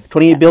 28 billion.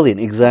 28 billion,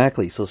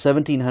 exactly. So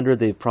 1,700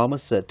 they've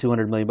promised at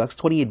 $200 million,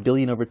 28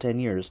 billion over 10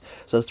 years.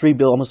 So that's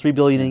almost $3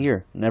 billion a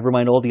year. Never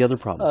mind all the other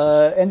promises.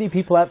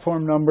 NDP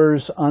platform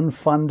numbers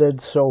unfunded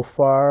so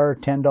far.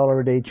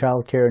 $10 a day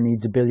childcare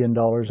needs $1 billion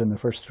in the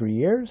first 3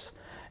 years.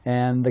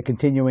 And the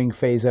continuing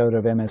phase out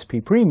of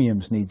MSP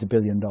premiums needs $1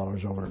 billion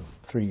over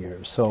 3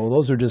 years. So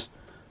those are just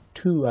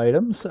two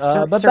items.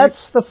 But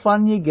that's the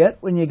fun you get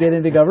when you get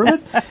into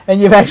government, and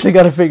you've actually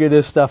got to figure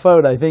this stuff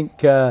out. I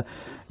think,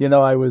 you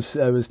know, I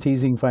was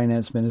teasing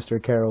Finance Minister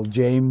Carol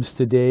James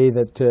today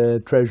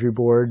that Treasury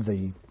Board,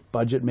 the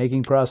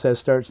budget-making process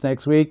starts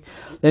next week,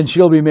 then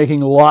she'll be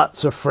making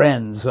lots of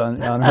friends on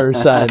her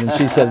side. And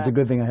she said it's a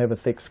good thing I have a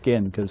thick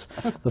skin because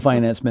the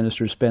finance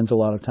minister spends a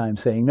lot of time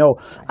saying no.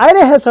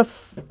 Ida has a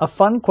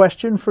fun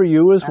question for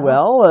you as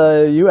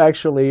well. You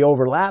actually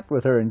overlapped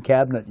with her in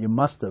cabinet. You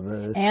must have.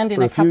 And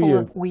in a couple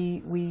of,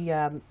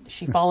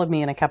 she followed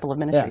me in a couple of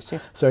ministries too.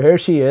 So here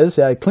she is.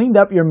 I cleaned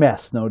up your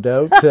mess, no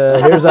doubt.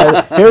 Here's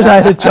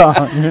Ida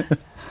Chong.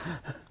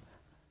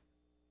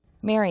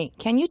 Mary,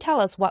 can you tell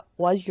us what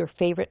was your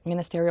favorite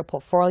ministerial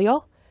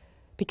portfolio?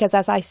 Because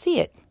as I see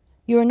it,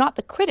 you are not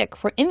the critic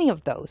for any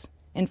of those.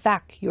 In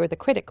fact, you are the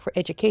critic for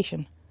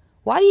education.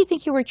 Why do you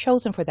think you were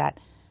chosen for that?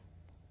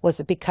 Was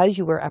it because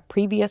you were a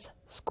previous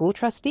school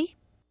trustee?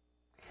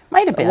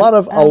 Might have been.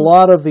 A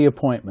lot of the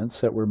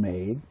appointments that were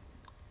made,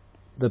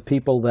 the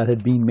people that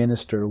had been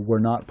minister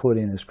were not put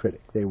in as critic.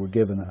 They were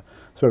given a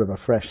sort of a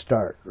fresh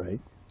start, right?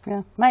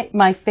 Yeah,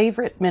 my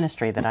favorite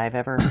ministry that I've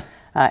ever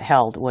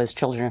held was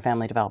Children and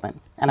Family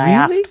Development, and I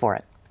asked for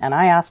it,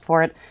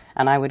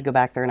 and I would go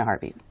back there in a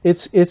heartbeat.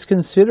 It's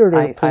considered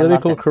a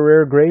political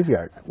career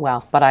graveyard.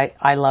 Well, but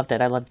I loved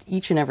it. I loved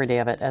each and every day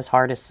of it, as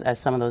hard as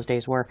some of those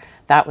days were.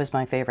 That was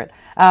my favorite.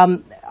 I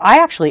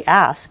actually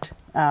asked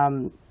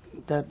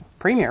the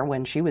Premier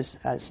when she was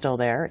still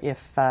there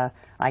if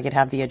I could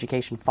have the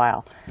education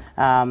file.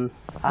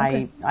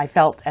 I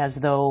felt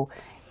as though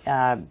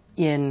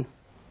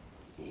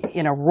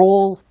in a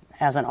role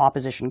as an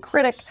opposition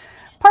critic,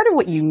 part of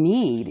what you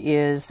need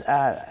is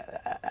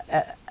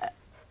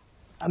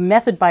a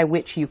method by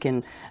which you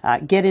can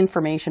get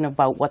information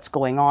about what's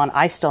going on.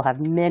 I still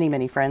have many,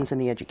 many friends in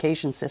the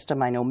education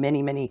system. I know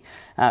many, many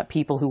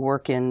people who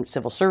work in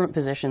civil servant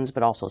positions,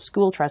 but also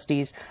school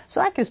trustees. So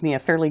that gives me a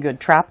fairly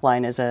good trap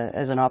line as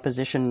an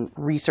opposition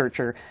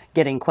researcher,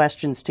 getting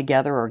questions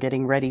together or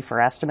getting ready for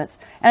estimates.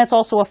 And it's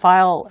also a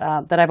file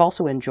that I've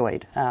also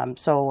enjoyed.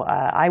 So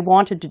I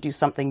wanted to do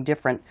something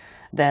different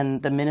than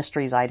the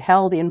ministries I'd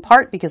held, in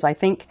part because I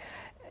think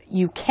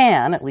you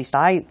can, at least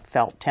I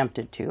felt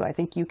tempted to, I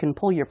think you can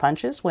pull your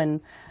punches when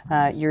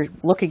you're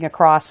looking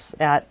across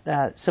at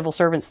civil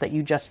servants that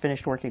you just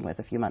finished working with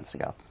a few months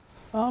ago.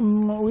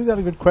 We've got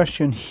a good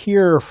question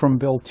here from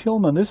Bill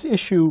Tillman. This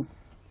issue,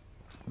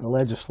 the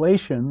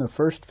legislation, the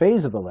first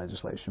phase of the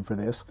legislation for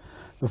this,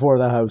 before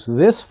the House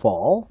this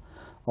fall,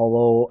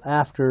 although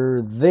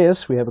after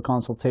this we have a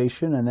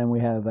consultation and then we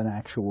have an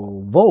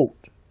actual vote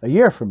a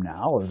year from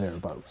now or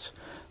thereabouts.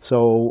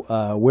 So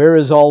where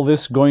is all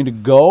this going to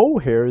go?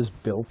 Here is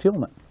Bill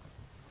Tillman.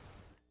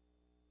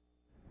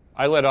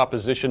 I led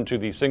opposition to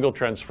the single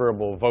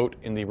transferable vote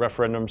in the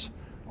referendums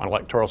on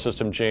electoral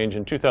system change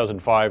in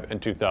 2005 and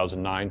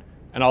 2009,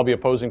 and I'll be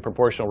opposing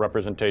proportional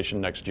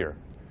representation next year.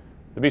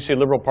 The BC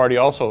Liberal Party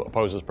also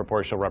opposes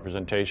proportional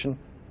representation,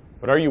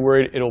 but are you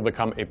worried it'll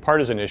become a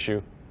partisan issue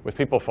with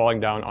people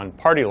falling down on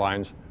party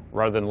lines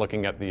rather than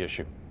looking at the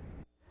issue?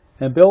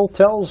 And Bill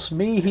tells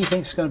me he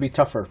thinks it's going to be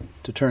tougher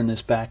to turn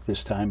this back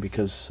this time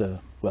because,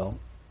 well,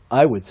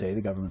 I would say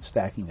the government's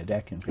stacking the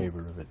deck in favor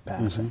of it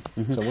passing.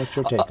 So what's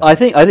your take on I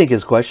think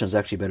his question is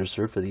actually better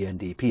served for the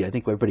NDP. I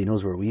think everybody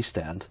knows where we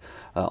stand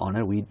on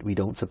it. We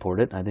don't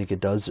support it. I think it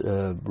does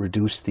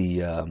reduce the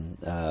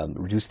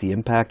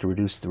impact,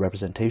 reduce the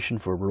representation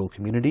for rural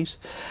communities.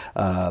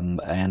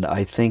 And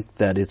I think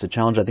that it's a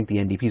challenge. I think the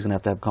NDP is going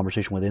to have a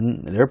conversation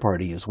within their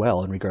party as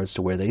well in regards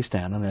to where they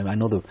stand. And I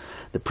know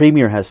the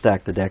Premier has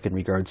stacked the deck in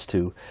regards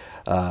to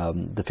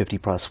the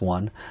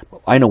 50+1.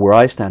 I know where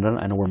I stand on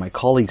it. I know where my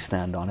colleagues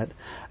stand on it.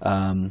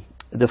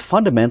 To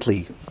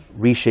fundamentally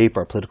reshape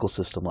our political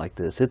system like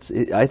this,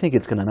 I think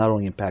it's going to not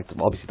only impact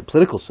obviously the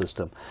political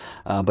system,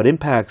 but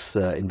impacts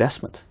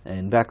investment,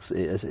 and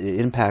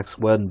impacts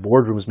when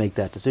boardrooms make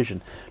that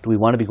decision. Do we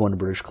want to be going to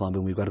British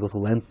Columbia? We've got to go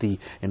through lengthy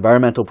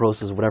environmental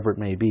process, whatever it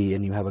may be,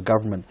 and you have a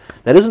government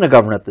that isn't a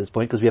government at this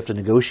point because we have to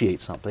negotiate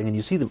something, and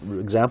you see the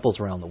examples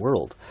around the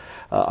world.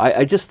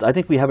 I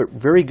think we have it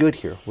very good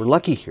here. We're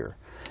lucky here.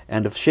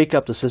 And to shake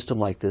up the system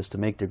like this to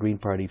make their Green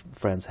Party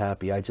friends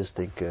happy, I just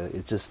think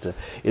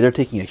they're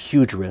taking a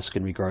huge risk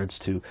in regards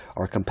to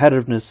our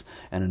competitiveness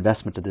and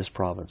investment to this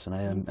province, and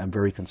I'm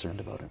very concerned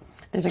about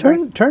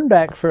it. Turn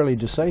back fairly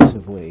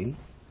decisively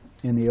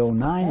in the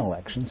 2009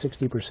 election,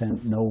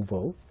 60% no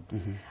vote.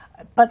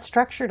 But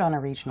structured on a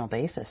regional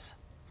basis,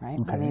 right?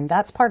 Okay. I mean,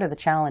 that's part of the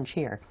challenge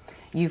here.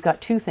 You've got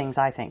two things,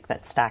 I think,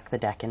 that stack the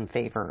deck in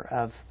favor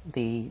of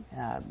the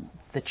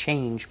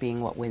change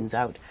being what wins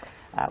out.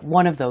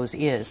 One of those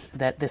is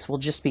that this will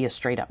just be a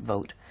straight-up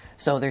vote.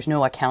 So there's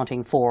no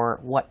accounting for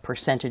what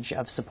percentage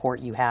of support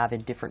you have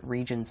in different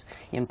regions.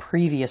 In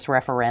previous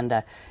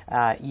referenda,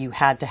 you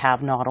had to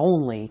have not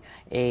only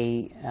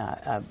a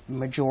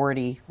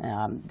majority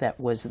there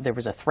was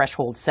a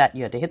threshold set,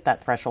 you had to hit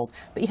that threshold,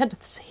 but you had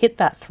to hit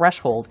that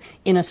threshold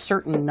in a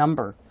certain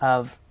number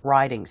of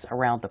ridings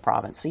around the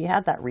province. So you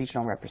had that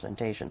regional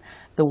representation.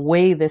 The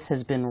way this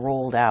has been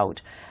rolled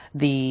out,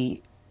 the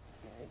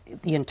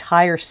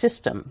entire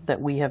system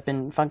that we have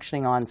been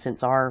functioning on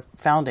since our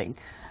founding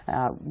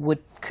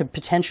could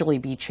potentially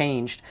be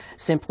changed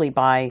simply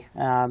by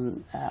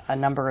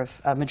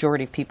a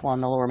majority of people on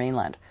the Lower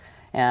Mainland.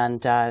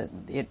 and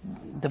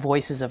the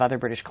voices of other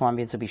British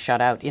Columbians would be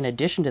shut out. In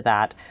addition to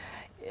that,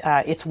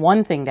 it's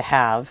one thing to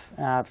have,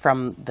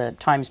 from the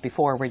times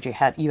before, where you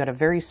had a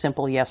very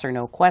simple yes or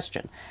no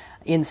question.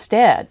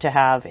 Instead, to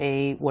have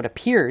what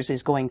appears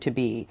is going to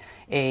be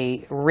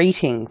a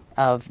rating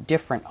of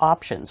different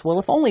options. Well,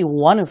 if only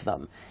one of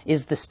them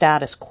is the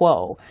status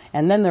quo,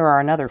 and then there are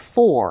another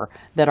 4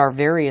 that are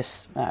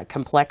various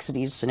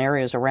complexities,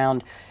 scenarios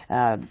around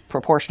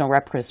proportional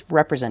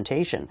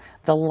representation,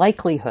 the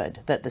likelihood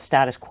that the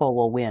status quo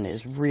will win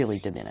is really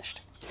diminished.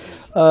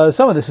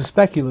 Some of this is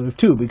speculative,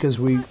 too, because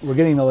we're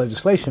getting the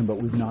legislation, but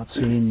we've not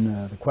seen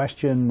the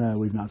question.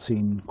 We've not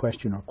seen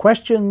question or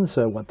questions,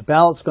 what the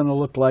ballot's going to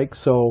look like.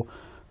 So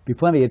be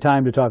plenty of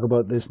time to talk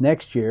about this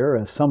next year.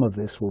 Some of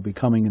this will be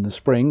coming in the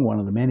spring. One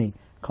of the many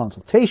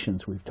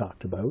consultations we've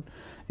talked about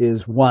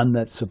is one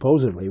that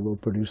supposedly will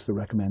produce the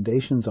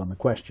recommendations on the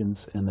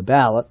questions and the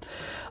ballot.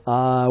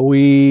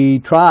 We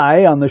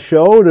try on the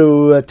show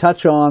to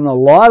touch on a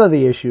lot of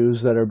the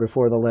issues that are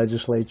before the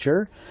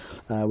legislature.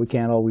 We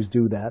can't always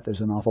do that.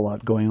 There's an awful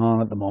lot going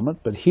on at the moment.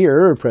 But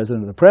here,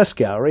 President of the Press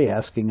Gallery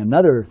asking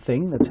another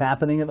thing that's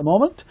happening at the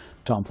moment,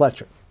 Tom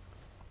Fletcher.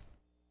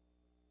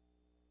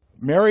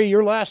 Mary,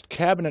 your last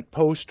cabinet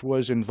post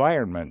was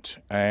environment,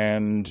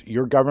 and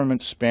your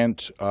government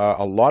spent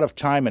a lot of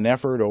time and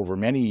effort over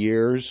many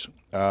years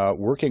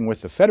working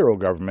with the federal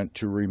government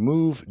to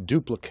remove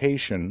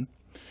duplication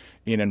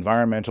in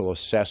environmental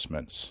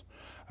assessments.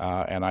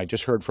 And I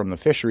just heard from the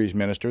fisheries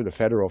minister, the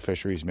federal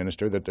fisheries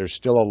minister, that there's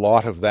still a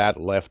lot of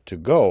that left to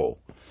go.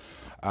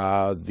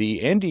 The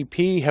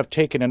NDP have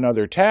taken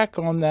another tack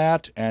on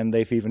that, and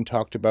they've even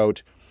talked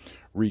about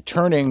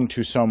returning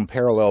to some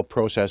parallel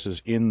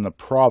processes in the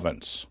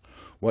province.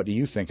 What do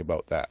you think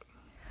about that?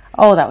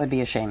 Oh, that would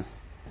be a shame.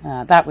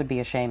 That would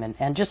be a shame.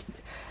 And just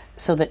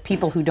so that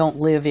people who don't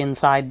live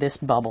inside this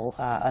bubble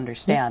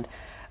understand,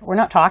 we're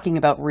not talking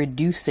about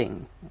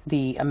reducing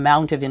the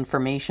amount of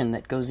information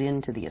that goes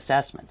into the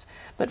assessments.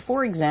 But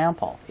for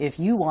example, if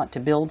you want to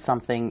build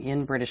something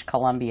in British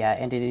Columbia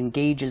and it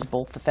engages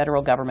both the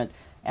federal government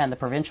and the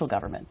provincial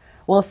government,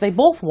 well, if they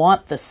both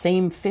want the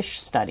same fish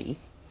study,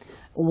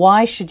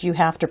 why should you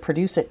have to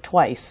produce it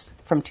twice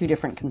from 2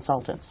 different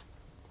consultants,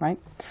 right?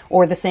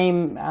 Or the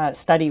same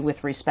study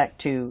with respect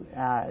to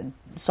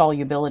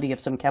solubility of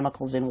some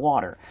chemicals in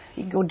water.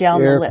 You go down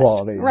the list. Air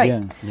quality,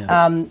 right.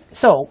 Yeah.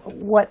 So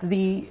what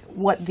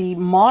the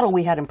model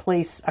we had in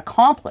place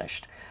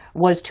accomplished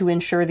was to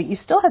ensure that you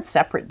still had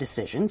separate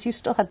decisions. You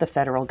still had the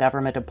federal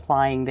government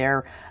applying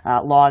their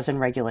laws and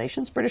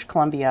regulations. British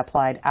Columbia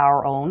applied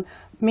our own,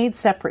 made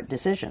separate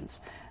decisions.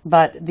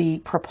 But the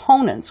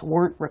proponents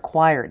weren't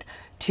required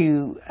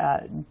to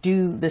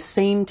do the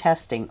same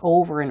testing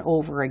over and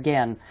over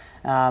again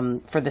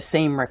for the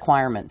same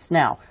requirements.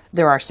 Now,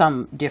 there are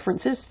some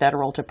differences,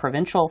 federal to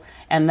provincial,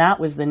 and that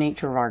was the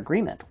nature of our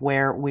agreement,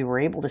 where we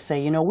were able to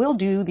say, we'll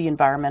do the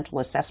environmental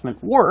assessment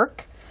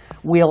work,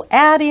 we'll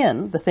add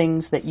in the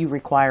things that you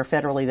require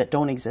federally that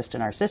don't exist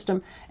in our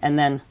system, and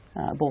then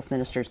both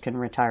ministers can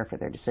retire for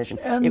their decision.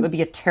 And it would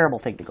be a terrible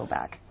thing to go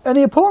back. And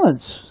the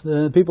opponents,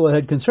 the people that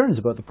had concerns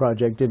about the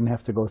project, didn't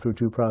have to go through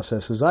 2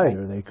 processes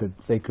either. Right.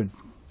 They could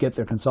get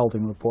their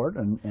consulting report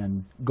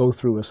and go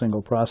through a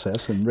single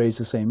process and raise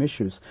the same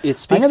issues. It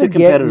speaks to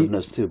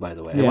competitiveness too, by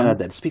the way. Yeah. I want to add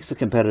that. It speaks to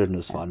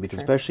competitiveness, Fawn, because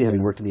especially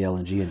having worked in the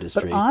LNG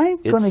industry. But I'm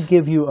going to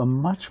give you a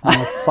much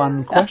more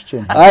fun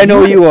question. I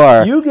know you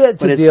are. You get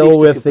to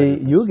deal with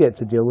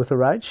the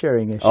ride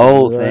sharing issue.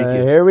 Oh, thank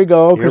you. Here we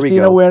go.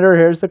 Christina Winter,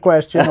 here's the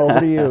question. Over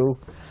to you.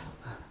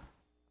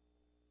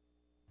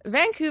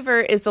 Vancouver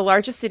is the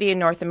largest city in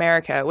North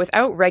America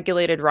without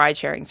regulated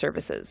ride-sharing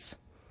services.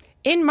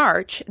 In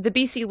March, the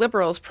BC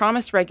Liberals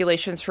promised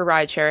regulations for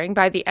ride-sharing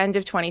by the end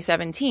of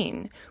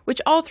 2017,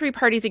 which all 3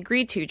 parties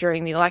agreed to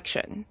during the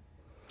election.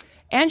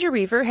 Andrew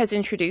Reaver has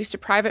introduced a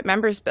private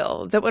member's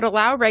bill that would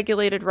allow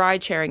regulated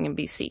ride-sharing in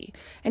BC,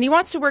 and he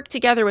wants to work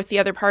together with the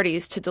other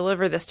parties to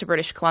deliver this to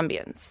British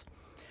Columbians.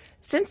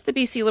 Since the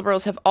BC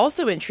Liberals have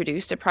also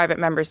introduced a private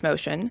member's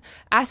motion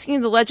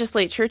asking the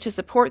legislature to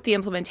support the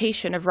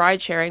implementation of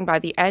ride-sharing by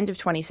the end of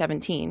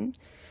 2017,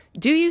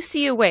 do you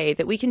see a way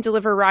that we can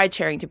deliver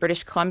ride-sharing to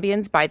British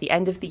Columbians by the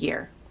end of the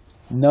year?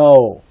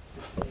 No.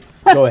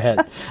 Go ahead.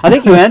 I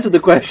think you answered the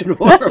question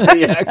for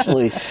me,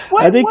 actually.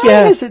 Why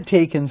has it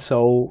taken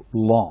so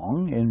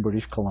long in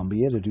British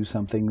Columbia to do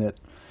something that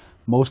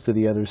most of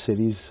the other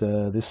cities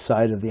this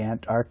side of the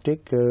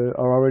Antarctic are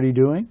already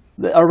doing?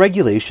 Our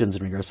regulations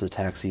in regards to the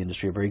taxi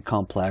industry are very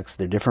complex.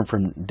 They're different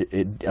from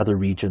other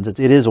regions. It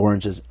is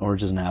oranges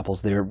and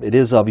apples. It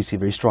is obviously a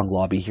very strong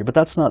lobby here, but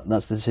that's not the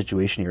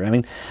situation here. I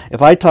mean,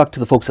 if I talked to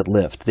the folks at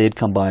Lyft, they had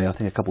come by, I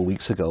think, a couple of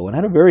weeks ago and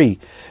had a very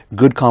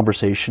good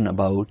conversation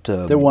about.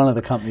 They're one of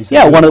the companies.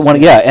 Yeah,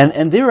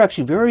 and they were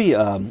actually very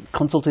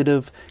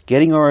consultative,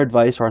 getting our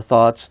advice, our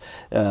thoughts.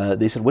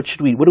 They said, what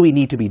do we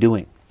need to be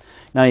doing?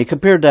 Now you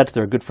compared that to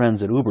their good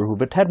friends at Uber, who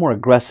had more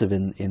aggressive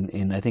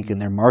in I think in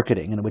their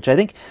marketing, and which I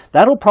think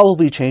that'll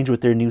probably change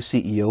with their new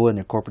CEO and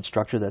their corporate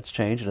structure. That's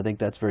changed, and I think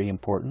that's very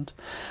important.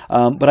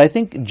 But I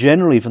think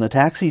generally from the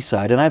taxi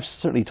side, and I've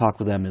certainly talked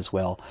with them as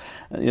well,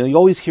 you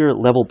always hear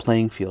level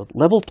playing field.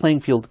 Level playing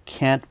field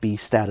can't be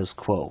status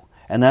quo.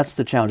 And that's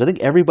the challenge. I think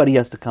everybody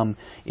has to come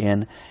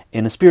in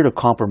a spirit of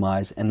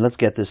compromise, and let's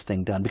get this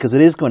thing done, because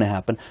it is going to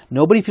happen.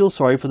 Nobody feels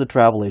sorry for the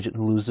travel agent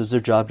who loses their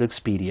job to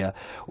Expedia,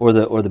 or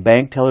the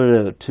bank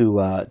teller to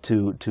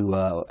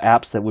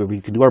apps that where we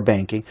can do our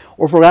banking,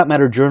 or for that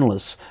matter,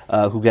 journalists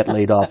who get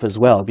laid off as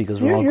well, because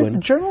we're all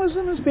going.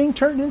 Journalism is being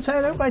turned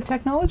inside out by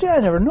technology. I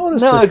never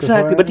noticed. No, this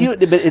exactly. before.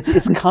 But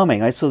it's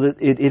coming. So that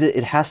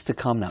it has to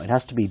come now. It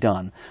has to be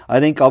done.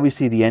 I think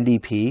obviously the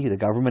NDP, the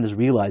government, is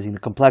realizing the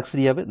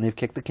complexity of it, and they've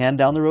kicked the can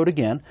down the road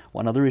again.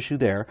 One other issue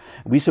there.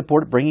 We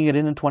support bringing it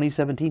in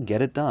 2017.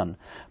 Get it done.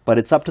 But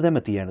it's up to them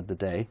at the end of the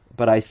day.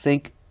 But I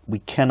think we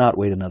cannot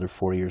wait another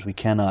 4 years. We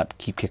cannot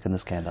keep kicking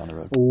this can down the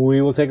road.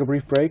 We will take a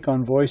brief break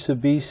on Voice of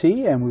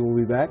BC, and we will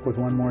be back with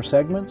one more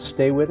segment.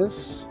 Stay with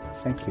us.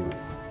 Thank you.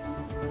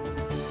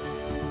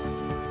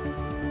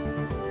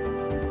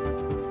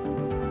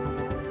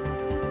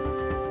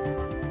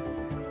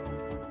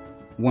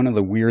 One of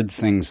the weird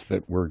things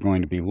that we're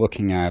going to be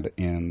looking at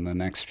in the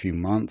next few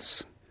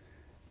months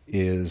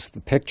is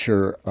the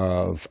picture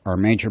of our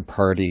major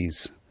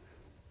parties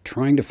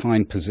trying to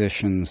find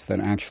positions that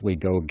actually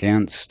go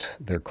against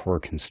their core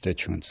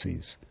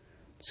constituencies.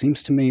 It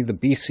seems to me the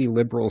BC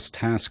Liberals'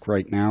 task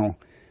right now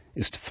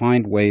is to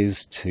find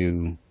ways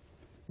to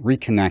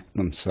reconnect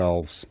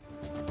themselves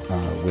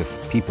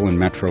with people in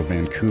Metro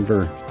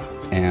Vancouver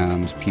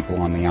and people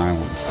on the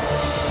island.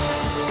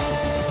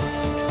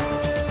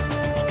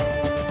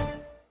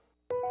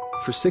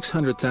 For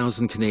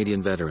 600,000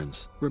 Canadian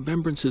veterans,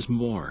 remembrance is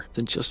more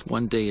than just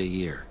one day a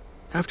year.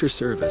 After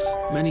service,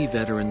 many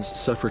veterans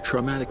suffer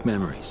traumatic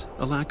memories,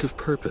 a lack of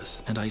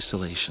purpose, and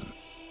isolation.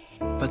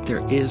 But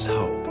there is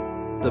hope.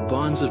 The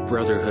bonds of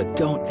brotherhood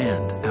don't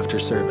end after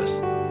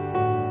service.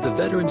 The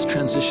Veterans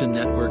Transition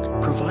Network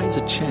provides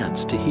a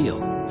chance to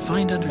heal,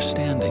 find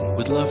understanding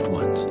with loved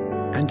ones,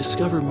 and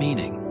discover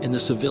meaning in the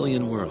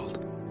civilian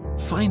world.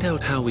 Find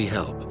out how we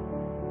help.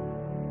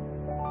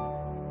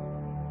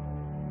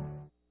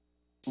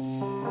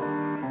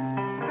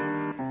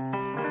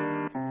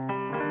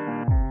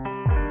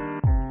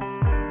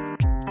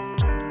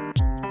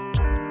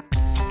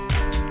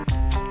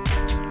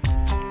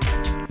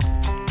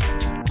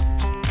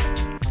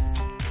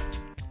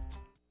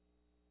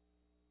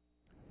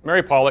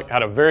 Mary Polak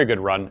had a very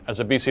good run as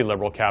a BC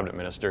Liberal cabinet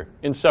minister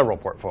in several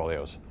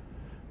portfolios.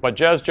 But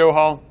Jas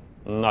Johal,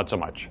 not so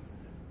much.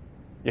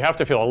 You have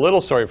to feel a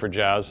little sorry for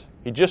Jas.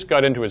 He just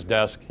got into his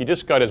desk, he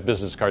just got his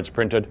business cards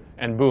printed,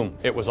 and boom,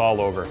 it was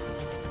all over.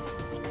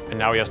 And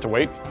now he has to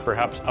wait,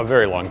 perhaps a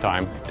very long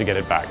time, to get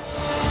it back.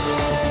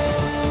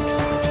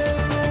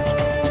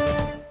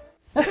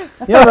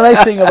 You know, the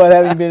nice thing about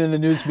having been in the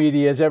news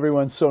media is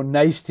everyone's so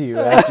nice to you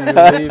after you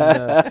leave.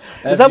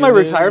 Is that my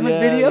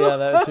retirement video? Yeah,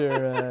 that's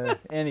your...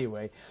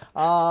 anyway,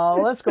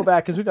 let's go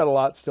back, because we've got a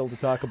lot still to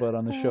talk about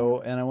on the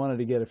show, and I wanted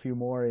to get a few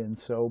more in.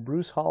 So,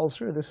 Bruce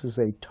Halser, this is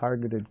a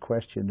targeted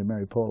question to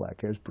Mary Polak.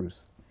 Here's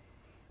Bruce.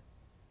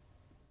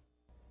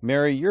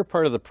 Mary, your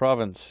part of the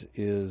province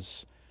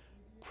is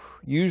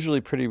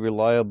usually pretty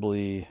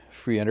reliably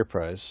free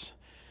enterprise.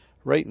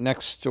 Right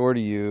next door to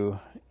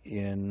you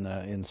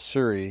in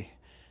Surrey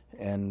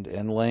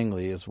and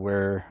Langley is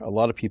where a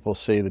lot of people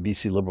say the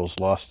BC Liberals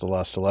lost the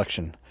last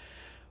election.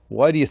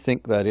 Why do you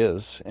think that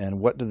is, and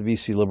what do the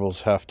BC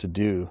Liberals have to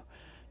do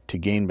to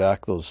gain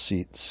back those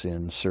seats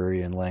in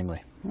Surrey and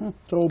Langley?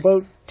 So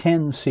about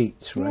 10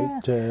 seats, right?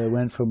 Yeah.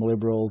 Went from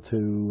Liberal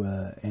to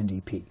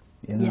NDP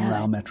in and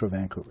around Metro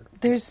Vancouver.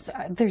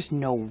 There's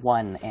no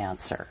one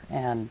answer,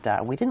 and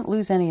we didn't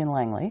lose any in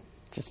Langley.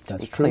 Just to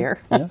be clear.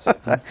 Yes.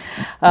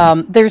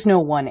 There's no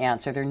one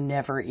answer. There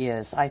never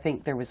is. I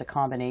think there was a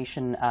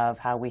combination of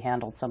how we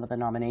handled some of the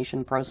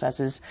nomination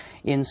processes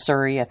in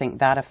Surrey. I think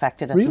that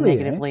affected us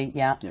negatively.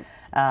 Yeah.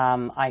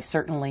 I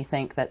certainly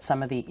think that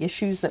some of the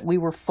issues that we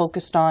were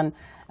focused on,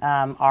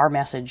 our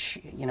message,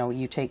 you know,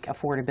 you take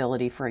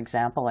affordability, for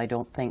example, I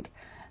don't think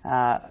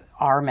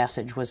our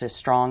message was as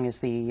strong as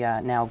the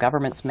now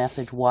government's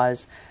message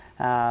was.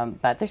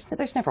 But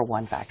there's never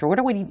one factor. What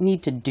do we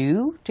need to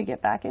do to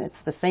get back in?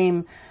 It's the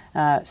same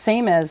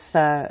as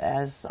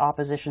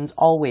oppositions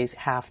always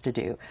have to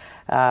do.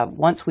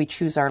 Once we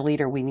choose our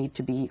leader, we need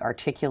to be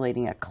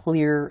articulating a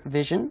clear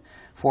vision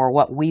for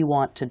what we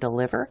want to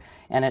deliver,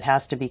 and it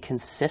has to be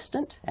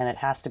consistent, and it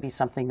has to be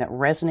something that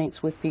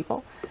resonates with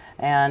people.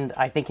 And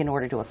I think in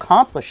order to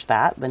accomplish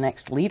that, the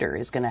next leader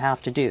is going to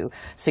have to do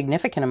a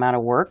significant amount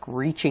of work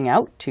reaching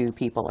out to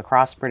people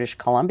across British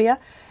Columbia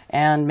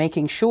and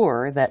making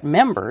sure that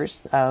members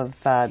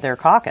of their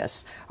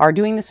caucus are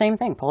doing the same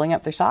thing, pulling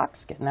up their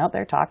socks, getting out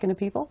there, talking to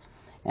people,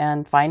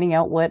 and finding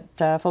out what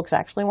folks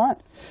actually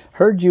want.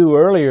 Heard you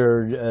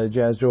earlier,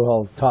 Jas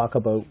Johal, talk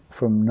about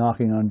from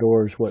knocking on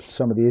doors what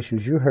some of the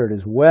issues you heard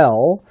as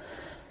well.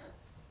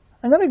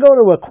 I'm going to go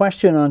to a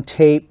question on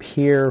tape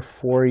here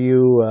for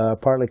you,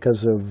 partly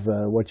because of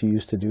what you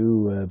used to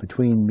do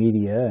between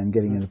media and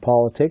getting into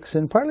politics,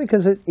 and partly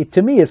because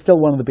to me, it's still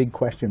one of the big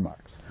question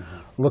marks.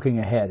 Looking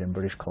ahead in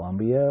British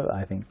Columbia,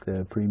 I think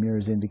the Premier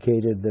has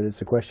indicated that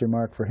it's a question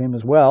mark for him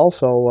as well.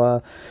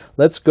 So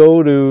let's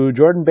go to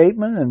Jordan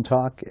Bateman and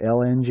talk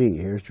LNG.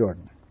 Here's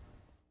Jordan.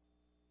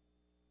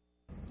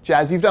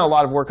 Jas, you've done a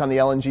lot of work on the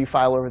LNG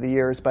file over the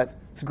years, but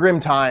it's grim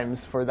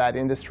times for that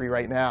industry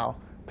right now.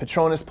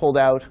 Petronas pulled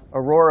out,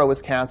 Aurora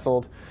was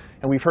canceled,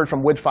 and we've heard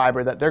from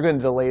Woodfibre that they're going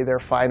to delay their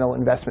final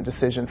investment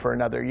decision for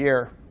another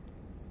year.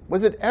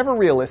 Was it ever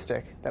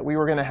realistic that we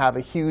were going to have a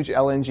huge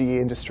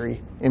LNG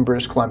industry in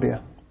British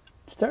Columbia?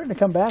 Starting to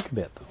come back a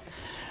bit, though.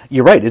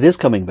 You're right, it is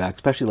coming back,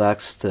 especially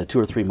last 2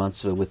 or 3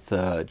 months with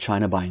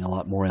China buying a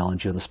lot more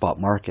LNG on the spot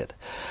market.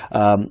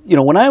 When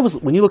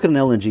you look at an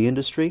LNG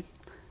industry,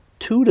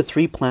 2 to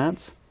 3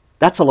 plants,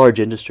 that's a large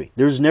industry.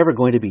 There's never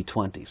going to be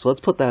 20. So let's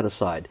put that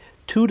aside.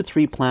 2 to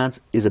 3 plants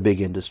is a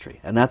big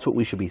industry, and that's what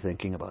we should be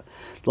thinking about.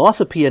 The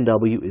loss of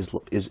PNW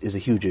is a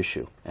huge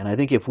issue, and I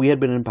think if we had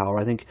been in power,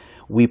 I think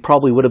we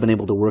probably would have been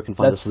able to work and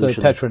find a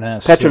solution. That's the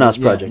Petronas.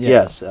 Petronas project,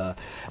 yes.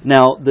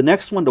 Now, the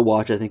next one to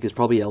watch, I think, is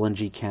probably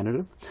LNG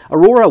Canada.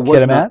 Aurora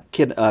was not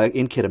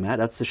in Kitimat.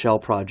 That's the Shell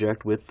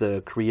project with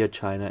Korea,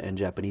 China, and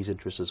Japanese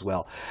interests as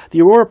well.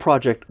 The Aurora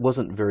project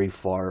wasn't very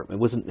far.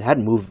 It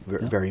hadn't moved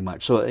very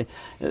much, so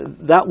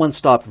that one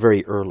stopped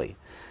very early.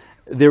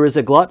 There is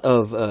a glut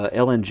of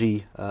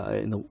LNG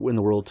in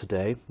the world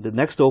today. The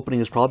next opening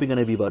is probably going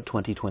to be about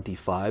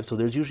 2025, so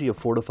there's usually a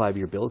 4 to 5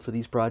 year build for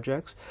these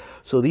projects.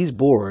 So these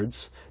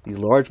boards, these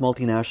large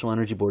multinational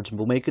energy boards,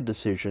 will make a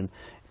decision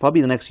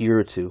probably the next year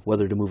or two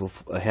whether to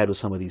move ahead with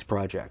some of these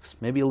projects.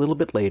 Maybe a little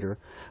bit later,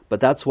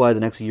 but that's why the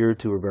next year or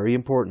two are very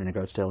important in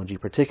regards to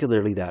LNG,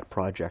 particularly that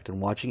project,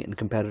 and watching it in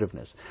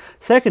competitiveness.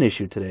 Second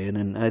issue today,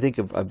 and I think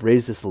I've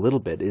raised this a little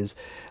bit, is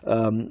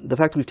the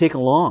fact that we've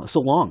taken so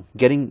long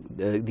getting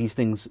these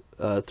things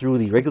through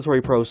the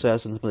regulatory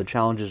process and some of the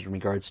challenges in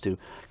regards to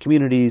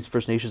communities,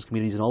 First Nations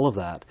communities, and all of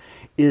that,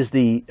 is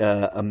the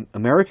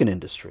American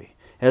industry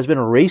has been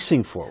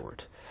racing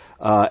forward.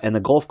 And the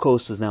Gulf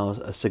Coast is now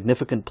a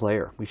significant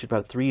player. We should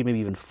have 3, maybe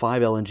even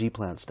 5 LNG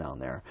plants down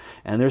there.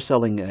 And they're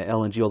selling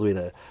LNG all the way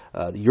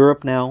to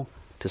Europe now,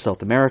 to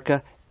South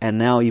America, and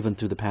now even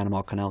through the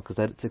Panama Canal, because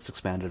it's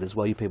expanded as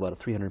well. You pay about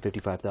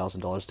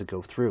 $355,000 to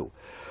go through.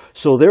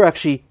 So they're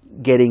actually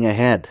getting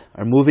ahead,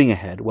 or moving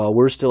ahead, while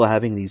we're still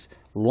having these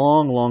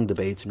long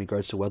debates in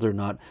regards to whether or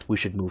not we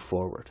should move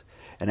forward.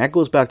 And that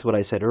goes back to what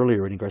I said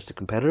earlier in regards to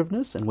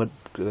competitiveness and what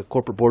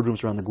corporate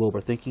boardrooms around the globe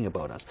are thinking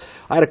about us.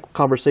 I had a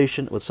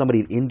conversation with somebody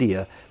in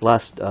India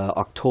last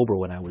October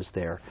when I was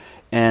there,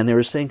 and they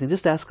were saying, they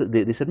said,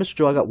 Mr.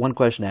 Joe, I got one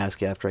question to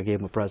ask you after I gave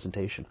them a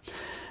presentation.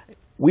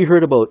 We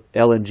heard about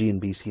LNG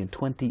in BC in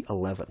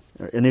 2011,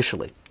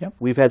 initially. Yep.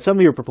 We've had some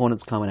of your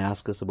proponents come and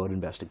ask us about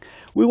investing.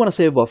 We want to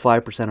save about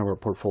 5% of our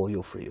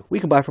portfolio for you. We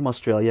can buy from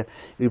Australia.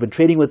 We've been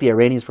trading with the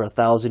Iranians for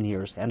 1,000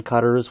 years, and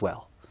Qatar as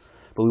well.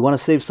 But we want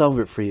to save some of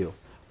it for you.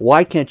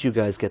 Why can't you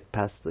guys get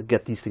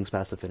these things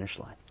past the finish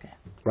line? Yeah.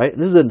 Right?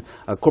 And this is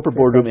a corporate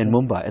boardroom in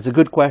Mumbai. It's a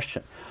good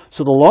question.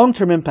 So the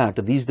long-term impact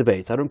of these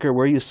debates, I don't care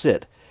where you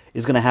sit,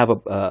 is going to have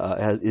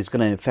is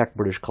going to affect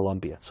British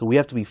Columbia. So we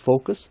have to be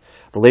focused,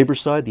 the labor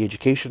side, the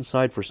education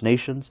side, First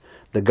Nations,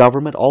 the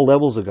government, all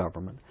levels of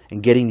government,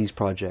 in getting these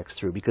projects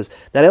through. Because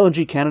that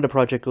LNG Canada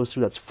project goes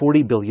through, that's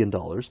 $40 billion.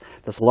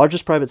 That's the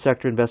largest private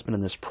sector investment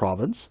in this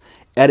province.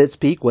 At its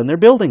peak, when they're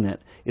building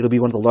it, it'll be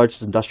one of the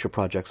largest industrial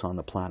projects on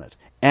the planet.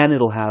 And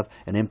it'll have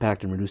an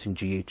impact in reducing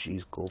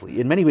GHGs globally.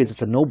 In many ways,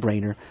 it's a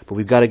no-brainer, but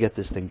we've got to get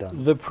this thing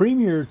done. The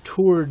Premier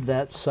toured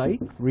that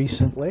site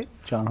recently.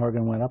 John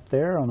Horgan went up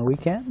there on the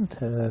weekend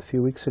a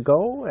few weeks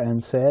ago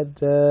and said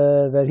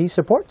that he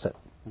supports it.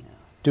 Yeah.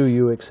 Do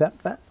you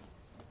accept that?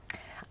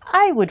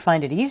 I would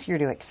find it easier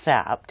to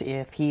accept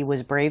if he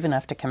was brave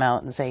enough to come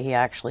out and say he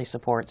actually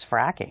supports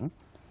fracking.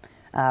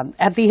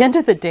 At the end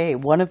of the day,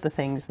 one of the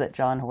things that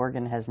John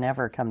Horgan has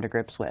never come to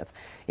grips with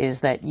is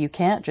that you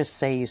can't just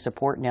say you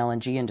support an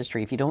LNG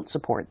industry if you don't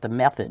support the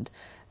method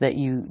that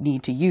you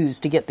need to use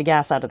to get the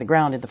gas out of the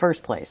ground in the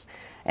first place.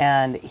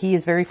 And he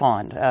is very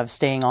fond of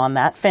staying on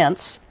that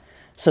fence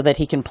so that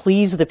he can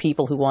please the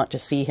people who want to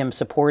see him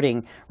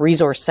supporting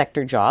resource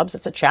sector jobs.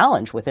 It's a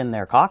challenge within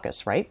their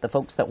caucus, right? The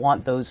folks that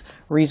want those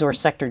resource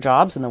sector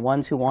jobs and the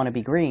ones who want to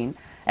be green.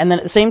 And then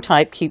at the same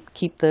time,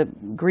 keep the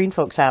green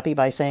folks happy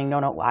by saying, no,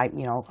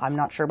 I'm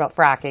not sure about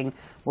fracking.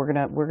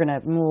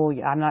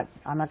 I'm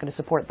not gonna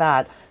support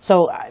that.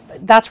 So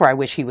that's where I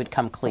wish he would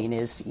come clean.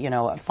 Is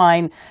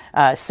fine.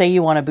 Say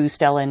you want to boost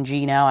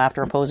LNG now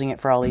after opposing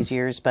it for all these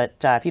years, but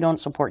if you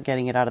don't support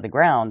getting it out of the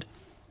ground.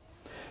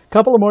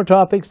 Couple of more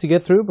topics to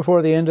get through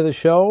before the end of the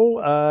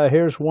show.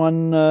 Here's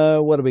one.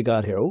 What do we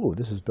got here? Oh,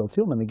 this is Bill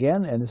Thielman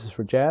again, and this is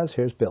for Jas.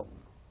 Here's Bill.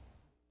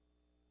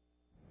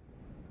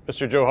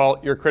 Mr.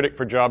 Johal, you're critic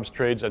for jobs,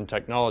 trades, and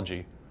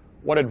technology.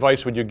 What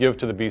advice would you give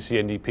to the BC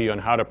NDP on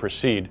how to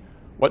proceed?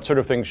 What sort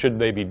of things should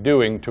they be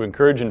doing to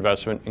encourage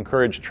investment,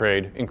 encourage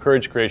trade,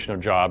 encourage creation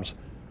of jobs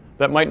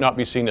that might not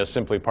be seen as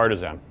simply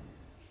partisan?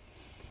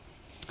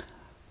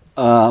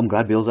 I'm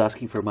glad Bill's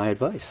asking for my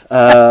advice.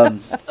 I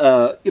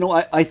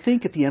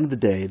think at the end of the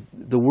day,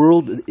 the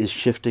world is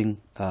shifting,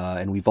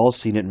 and we've all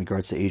seen it in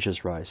regards to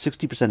Asia's rise.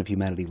 60% of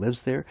humanity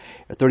lives there.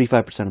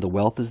 35% of the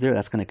wealth is there.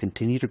 That's going to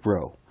continue to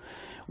grow.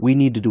 We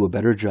need to do a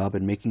better job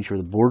in making sure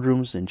the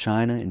boardrooms in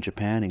China, in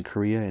Japan, in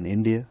Korea, in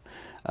India,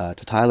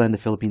 to Thailand, the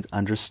Philippines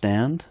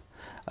understand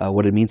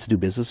what it means to do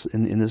business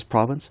in this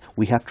province.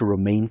 We have to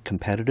remain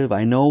competitive.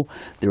 I know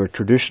there are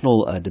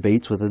traditional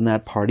debates within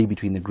that party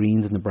between the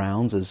Greens and the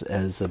Browns,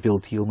 as Bill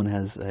Thielman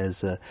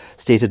has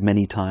stated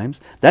many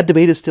times. That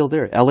debate is still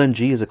there.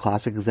 LNG is a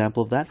classic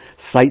example of that.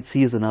 Site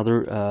C is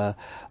another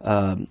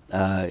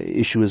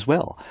issue as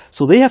well.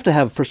 So they have to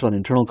have, first of all, an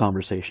internal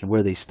conversation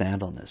where they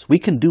stand on this. We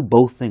can do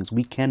both things.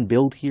 We can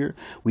build here.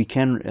 We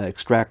can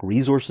extract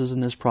resources in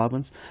this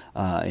province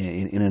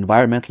in an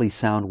environmentally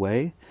sound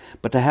way.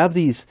 But to have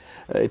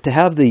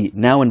the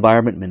now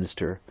Environment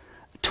Minister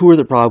tour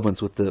the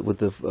province with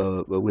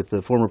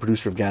the former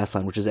producer of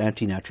Gasline, which is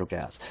anti-natural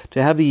gas,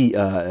 to have the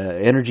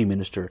Energy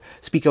Minister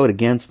speak out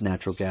against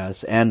natural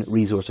gas and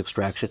resource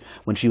extraction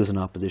when she was in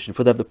opposition,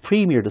 for the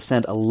Premier to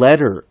send a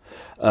letter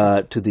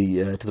to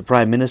the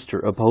Prime Minister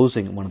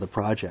opposing one of the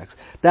projects,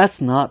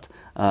 that's not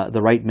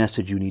the right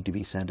message you need to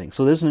be sending.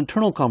 So there's an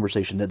internal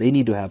conversation that they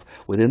need to have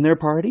within their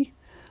party,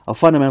 a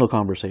fundamental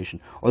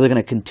conversation, or they're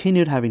going to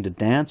continue having to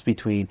dance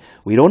between,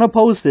 we don't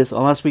oppose this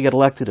unless we get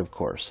elected, of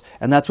course.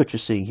 And that's what you're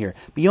seeing here.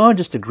 Beyond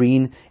just the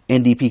Green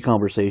NDP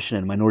conversation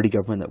and minority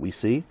government that we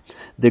see,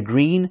 the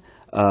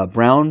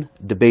Green-Brown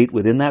debate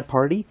within that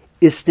party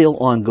is still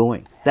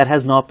ongoing. That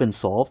has not been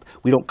solved.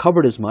 We don't cover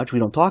it as much, we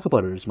don't talk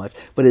about it as much,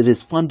 but it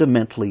is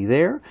fundamentally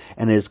there,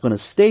 and it is going to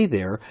stay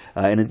there,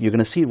 and you're going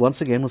to see it once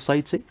again with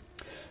Site C.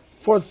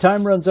 Before the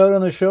time runs out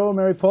on the show,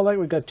 Mary Polak,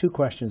 we've got two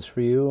questions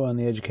for you on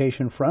the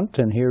education front,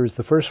 and here's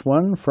the first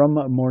one from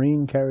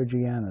Maureen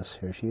Karagianis.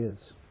 Here she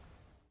is.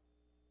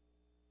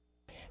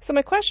 So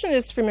my question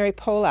is for Mary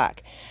Polak.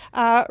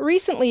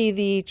 Recently,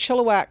 the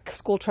Chilliwack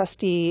school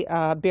trustee,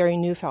 Barry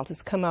Neufeld,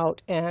 has come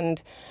out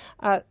and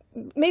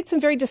made some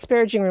very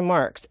disparaging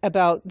remarks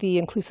about the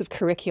inclusive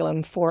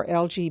curriculum for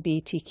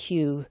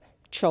LGBTQ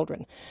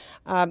children.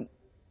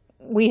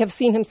 We have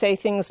seen him say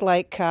things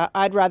like,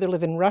 I'd rather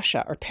live in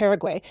Russia or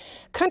Paraguay,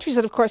 countries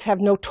that, of course, have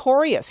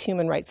notorious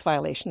human rights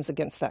violations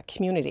against that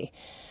community.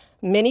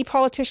 Many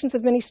politicians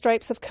of many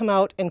stripes have come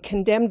out and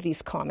condemned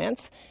these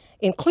comments,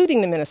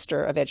 including the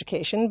Minister of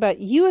Education, but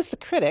you as the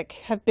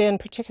critic have been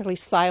particularly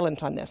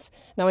silent on this.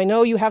 Now, I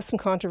know you have some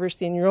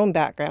controversy in your own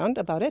background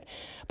about it,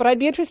 but I'd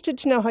be interested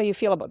to know how you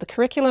feel about the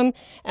curriculum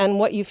and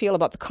what you feel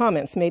about the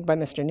comments made by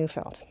Mr.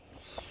 Neufeld.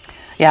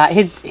 Yeah,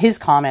 his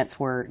comments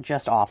were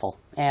just awful.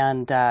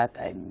 And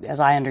as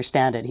I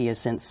understand it, he has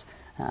since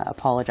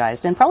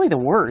apologized. And probably the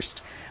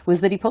worst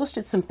was that he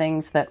posted some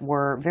things that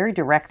were very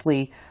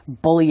directly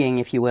bullying,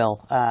 if you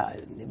will,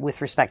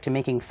 with respect to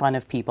making fun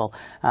of people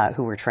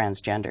who were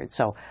transgendered.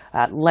 So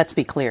let's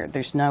be clear,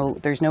 there's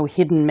no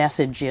hidden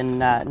message in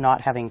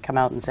not having come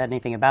out and said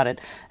anything about it.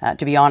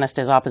 To be honest,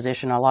 as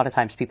opposition, a lot of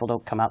times people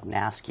don't come out and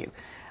ask you.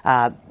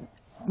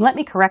 Let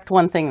me correct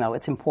one thing, though.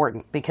 It's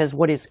important, because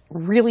what is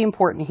really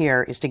important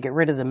here is to get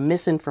rid of the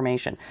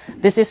misinformation.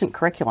 This isn't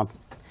curriculum.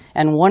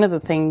 And one of the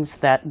things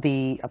that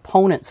the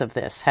opponents of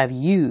this have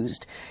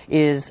used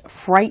is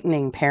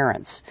frightening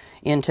parents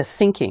into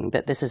thinking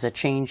that this is a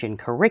change in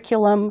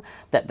curriculum,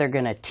 that they're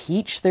going to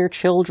teach their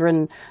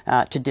children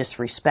to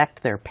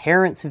disrespect their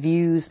parents'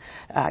 views.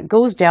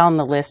 Goes down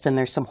the list, and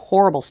there's some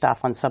horrible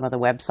stuff on some of the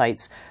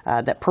websites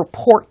that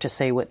purport to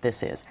say what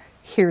this is.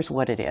 Here's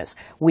what it is.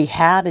 We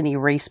had an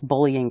erase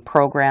bullying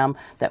program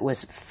that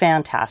was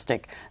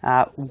fantastic,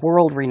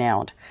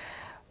 world-renowned.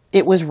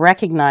 It was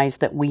recognized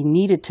that we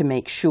needed to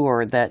make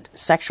sure that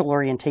sexual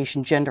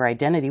orientation, gender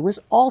identity was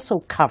also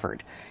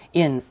covered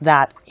in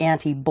that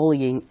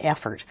anti-bullying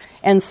effort.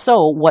 And so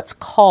what's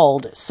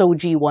called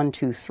SOGI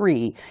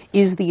 123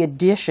 is the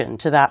addition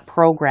to that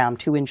program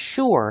to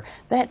ensure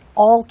that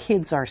all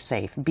kids are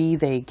safe, be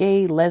they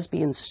gay,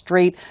 lesbian,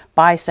 straight,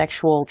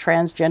 bisexual,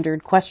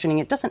 transgendered, questioning.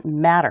 It doesn't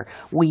matter.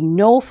 We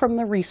know from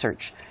the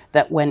research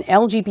that when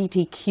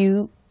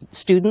LGBTQ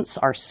students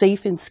are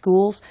safe in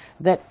schools,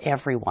 that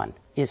everyone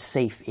is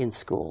safe in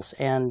schools.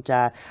 And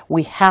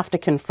we have to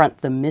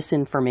confront the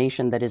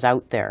misinformation that is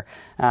out there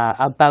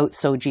about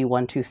SOGI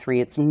 123.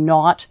 It's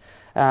not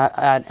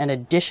an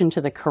addition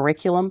to the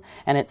curriculum,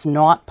 and it's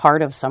not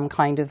part of some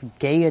kind of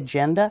gay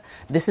agenda.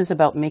 This is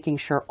about making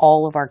sure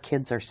all of our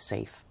kids are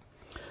safe.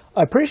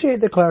 I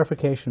appreciate the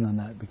clarification on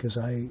that, because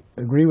I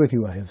agree with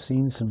you. I have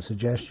seen some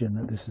suggestion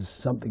that this is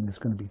something that's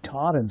going to be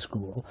taught in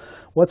school.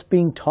 What's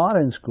being taught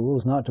in school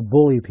is not to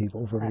bully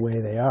people for the way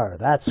they are.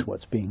 That's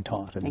what's being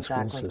taught in the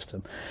school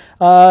system.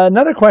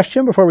 Another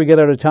question before we get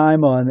out of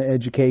time on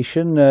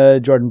education.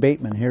 Jordan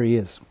Bateman, here he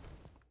is.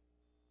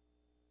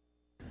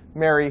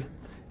 Mary,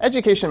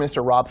 Education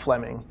Minister Rob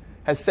Fleming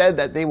has said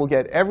that they will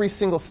get every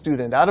single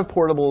student out of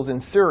portables in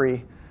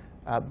Surrey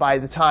by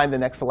the time the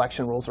next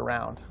election rolls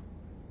around.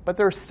 But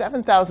there are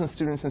 7,000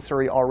 students in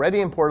Surrey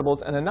already in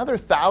portables, and another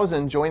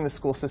 1,000 join the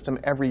school system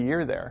every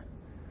year there.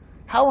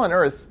 How on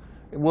earth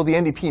will the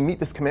NDP meet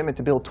this commitment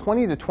to build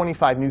 20 to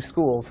 25 new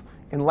schools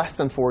in less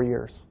than 4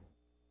 years?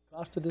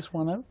 Costed this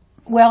one out?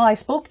 Well, I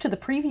spoke to the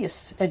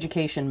previous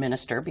education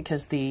minister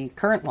because the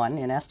current one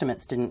in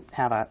estimates didn't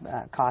have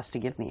a cost to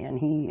give me, and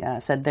he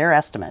said their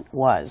estimate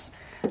was,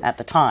 at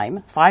the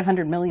time,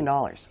 $500 million.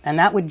 And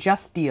that would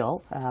just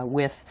deal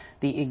with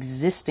the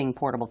existing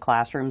portable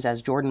classrooms.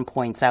 As Jordan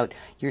points out,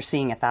 you're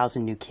seeing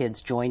 1,000 new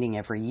kids joining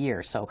every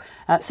year. So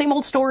same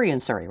old story in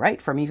Surrey,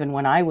 right, from even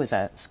when I was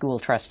a school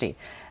trustee.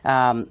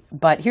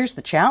 But here's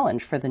the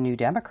challenge for the New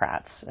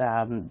Democrats.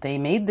 They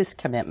made this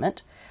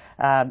commitment.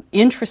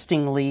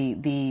 Interestingly,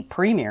 the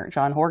Premier,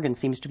 John Horgan,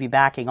 seems to be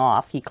backing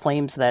off. He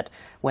claims that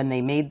when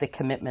they made the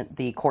commitment,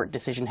 the court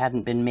decision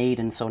hadn't been made,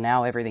 and so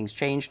now everything's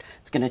changed.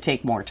 It's going to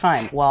take more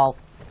time. Well,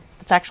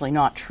 that's actually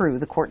not true.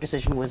 The court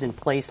decision was in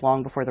place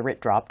long before the writ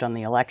dropped on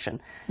the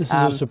election. This is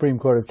a Supreme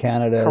Court of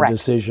Canada correct.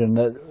 Decision,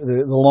 that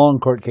the long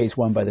court case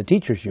won by the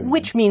teachers' union.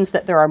 Which means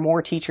that there are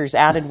more teachers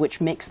added, which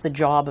makes the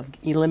job of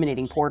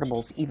eliminating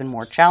portables even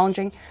more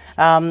challenging.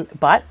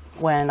 But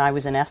when I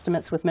was in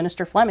estimates with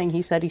Minister Fleming,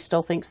 he said he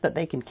still thinks that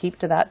they can keep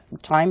to that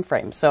time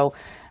frame. So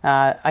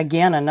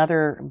again,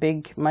 another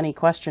big money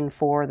question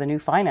for the new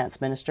finance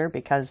minister,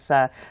 because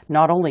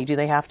not only do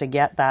they have to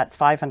get that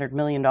 $500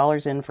 million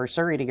in for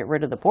Surrey to get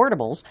rid of the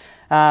portables,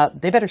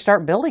 they better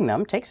start building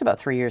them. It takes about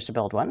 3 years to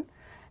build one.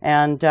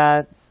 And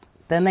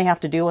then they have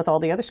to deal with all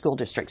the other school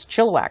districts.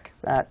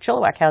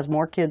 Chilliwack has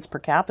more kids per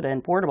capita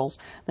in portables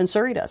than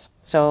Surrey does.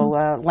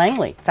 So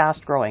Langley,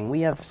 fast growing.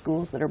 We have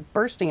schools that are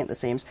bursting at the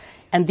seams.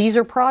 And these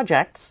are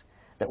projects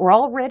that were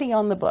already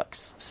on the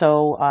books.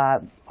 So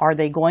are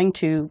they going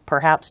to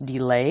perhaps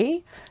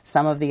delay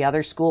some of the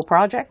other school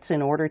projects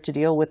in order to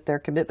deal with their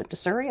commitment to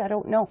Surrey? I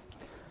don't know.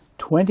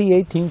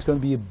 2018 is going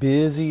to be a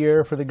busy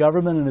year for the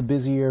government and a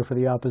busy year for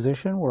the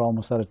opposition. We're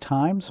almost out of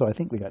time, so I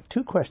think we got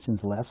 2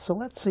 questions left. So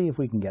let's see if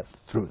we can get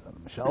through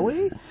them, shall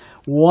we?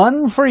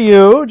 One for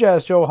you,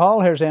 Jas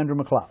Johal. Here's Andrew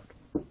McLeod.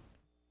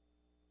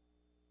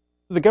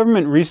 The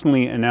government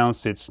recently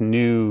announced its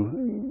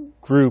new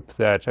group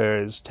that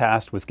is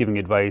tasked with giving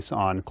advice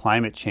on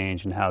climate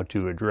change and how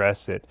to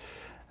address it.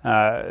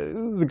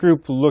 The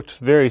group looked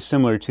very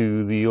similar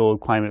to the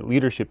old climate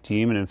leadership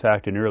team, and in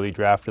fact an early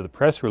draft of the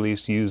press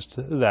release used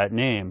that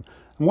name.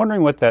 I'm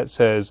wondering what that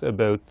says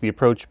about the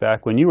approach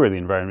back when you were the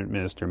Environment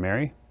Minister,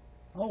 Mary.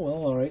 Oh, well,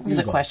 all right. It was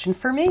a question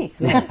for me.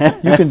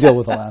 You can deal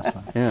with the last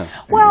one. Yeah.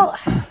 Well,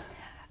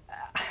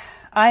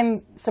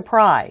 I'm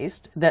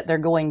surprised that they're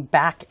going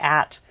back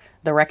at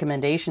the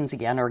recommendations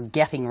again, or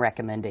getting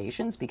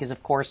recommendations, because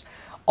of course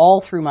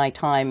all through my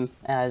time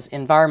as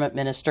Environment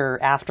Minister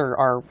after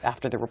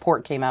the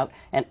report came out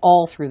and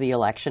all through the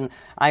election,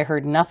 I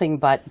heard nothing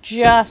but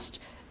just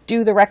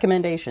do the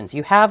recommendations.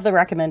 You have the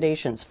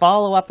recommendations.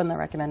 Follow up on the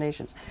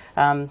recommendations.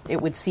 It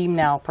would seem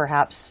now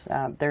perhaps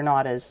they're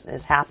not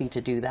as happy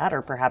to do that,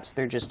 or perhaps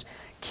they're just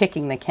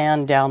kicking the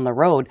can down the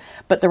road.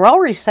 But they're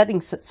already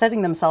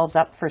setting themselves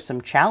up for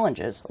some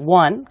challenges.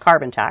 One,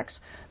 carbon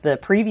tax. The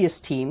previous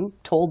team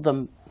told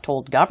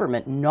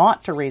government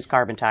not to raise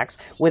carbon tax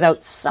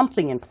without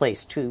something in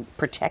place to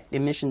protect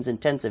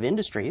emissions-intensive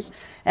industries.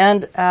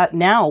 And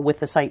now, with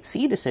the Site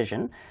C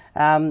decision,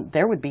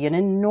 there would be an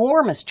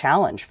enormous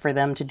challenge for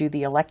them to do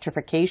the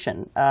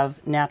electrification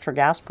of natural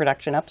gas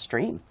production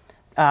upstream.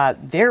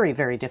 Very,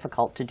 very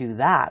difficult to do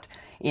that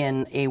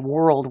in a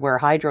world where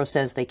Hydro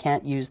says they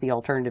can't use the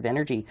alternative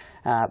energy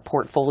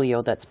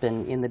portfolio that's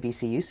been in the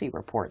BCUC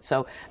report.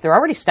 So they're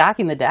already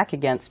stacking the deck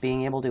against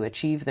being able to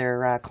achieve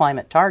their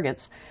climate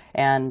targets,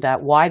 and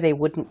why they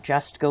wouldn't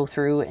just go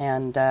through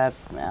and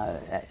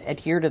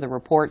adhere to the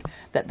report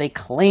that they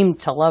claim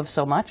to love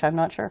so much, I'm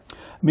not sure.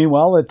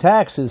 Meanwhile, the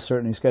tax is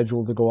certainly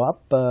scheduled to go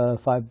up,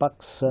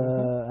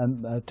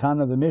 $5 a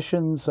ton of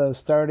emissions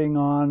starting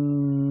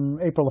on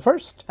April the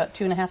 1st. About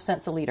 2.5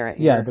 cents a litre at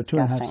yeah, your about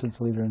 2.5 tank. cents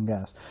a litre in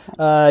gas.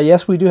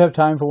 Yes, we do have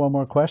time for one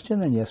more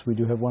question, and yes, we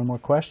do have one more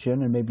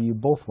question, and maybe you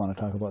both want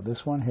to talk about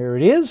this one. Here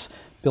it is,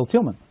 Bill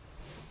Tillman.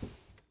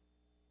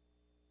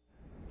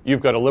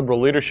 You've got a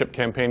Liberal leadership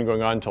campaign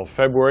going on until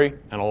February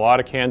and a lot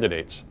of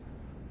candidates.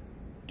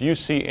 Do you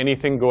see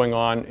anything going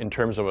on in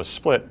terms of a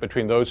split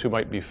between those who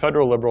might be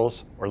federal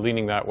Liberals or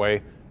leaning that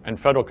way and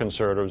federal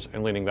Conservatives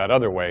and leaning that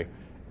other way?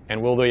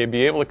 And will they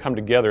be able to come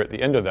together at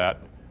the end of that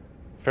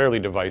fairly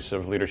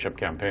divisive leadership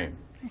campaign?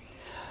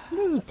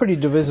 It was pretty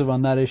divisive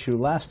on that issue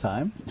last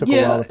time. Took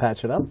a while to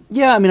patch it up.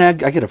 Yeah, I mean, I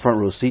get a front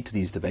row seat to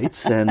these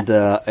debates, and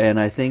and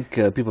I think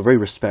people are very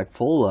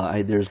respectful.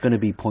 There's going to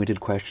be pointed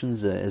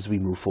questions as we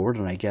move forward,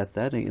 and I get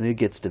that, and it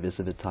gets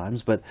divisive at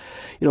times. But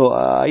you know,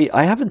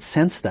 I haven't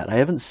sensed that. I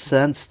haven't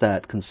sensed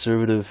that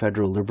conservative,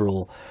 federal,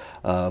 liberal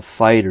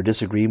fight or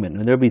disagreement.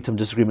 And there'll be some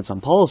disagreements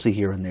on policy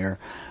here and there,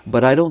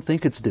 but I don't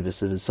think it's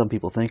divisive as some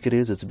people think it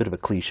is. It's a bit of a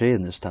cliche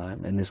in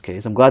this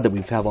case. I'm glad that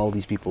we have all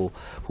these people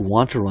who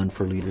want to run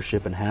for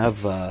leadership and have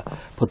have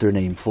put their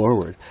name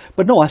forward.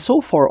 But no,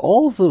 so far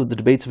all of the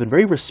debates have been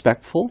very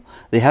respectful.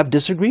 They have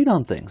disagreed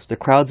on things. The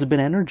crowds have been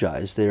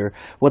energized.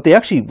 What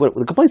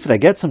the complaints that I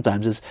get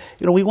sometimes is,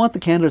 we want the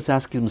candidates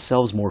asking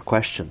themselves more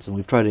questions, and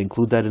we've tried to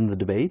include that in the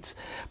debates.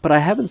 But I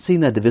haven't seen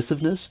that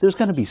divisiveness. There's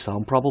going to be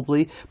some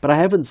probably, but I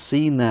haven't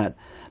seen that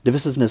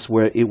divisiveness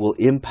where it will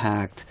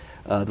impact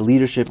the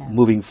leadership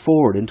moving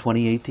forward in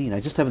 2018. I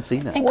just haven't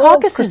seen that. And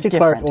caucus is Christy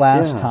different. Clark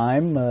last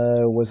time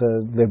was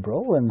a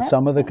Liberal, and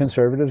some of the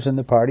Conservatives in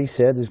the party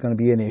said there's going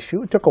to be an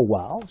issue. It took a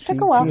while. She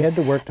had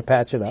to work to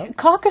patch it up.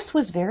 Caucus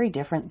was very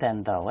different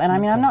then, though. And I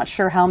mean, I'm not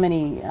sure how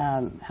many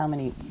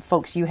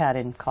folks you had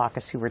in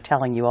caucus who were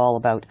telling you all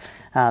about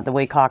the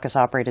way caucus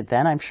operated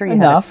then. I'm sure you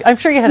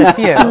had a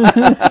few.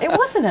 It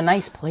wasn't a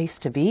nice place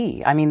to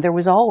be. I mean, there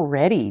was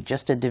already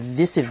just a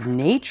divisive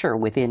nature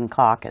within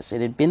caucus.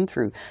 It had been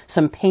through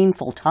some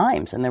painful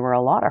times, and there were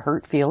a lot of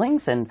hurt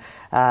feelings and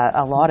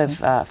a lot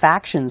of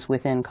factions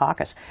within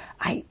caucus.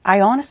 I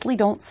honestly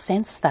don't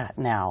sense that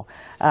now.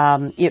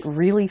 It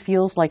really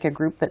feels like a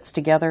group that's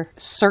together,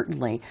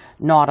 certainly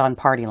not on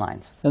party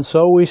lines. And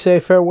so we say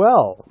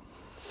farewell.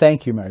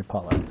 Thank you, Mary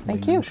Polak.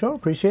 Thank you. Show.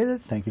 Appreciate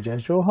it. Thank you,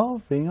 Jas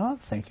Johal, being on.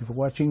 Thank you for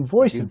watching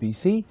Voice of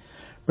BC,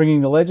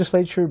 bringing the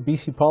legislature,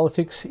 BC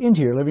politics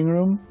into your living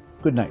room.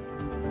 Good night.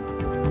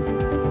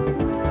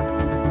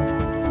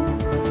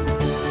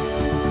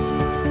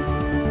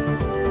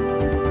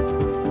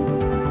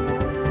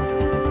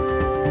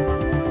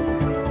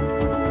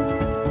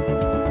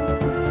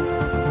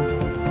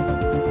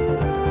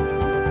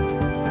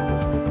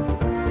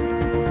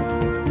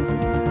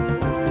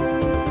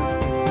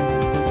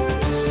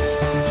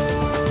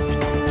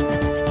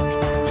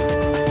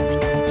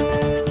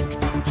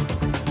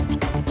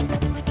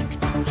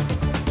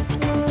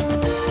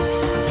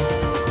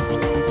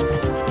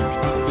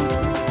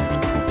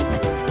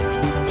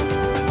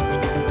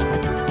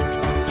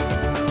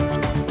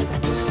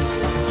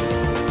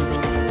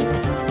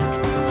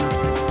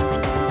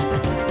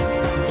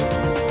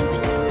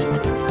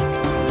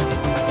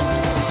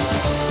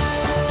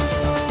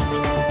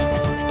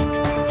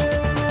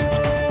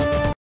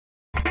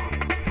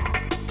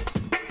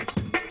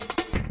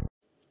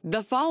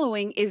 The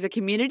following is a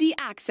community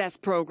access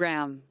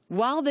program.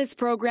 While this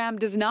program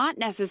does not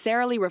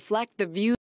necessarily reflect the views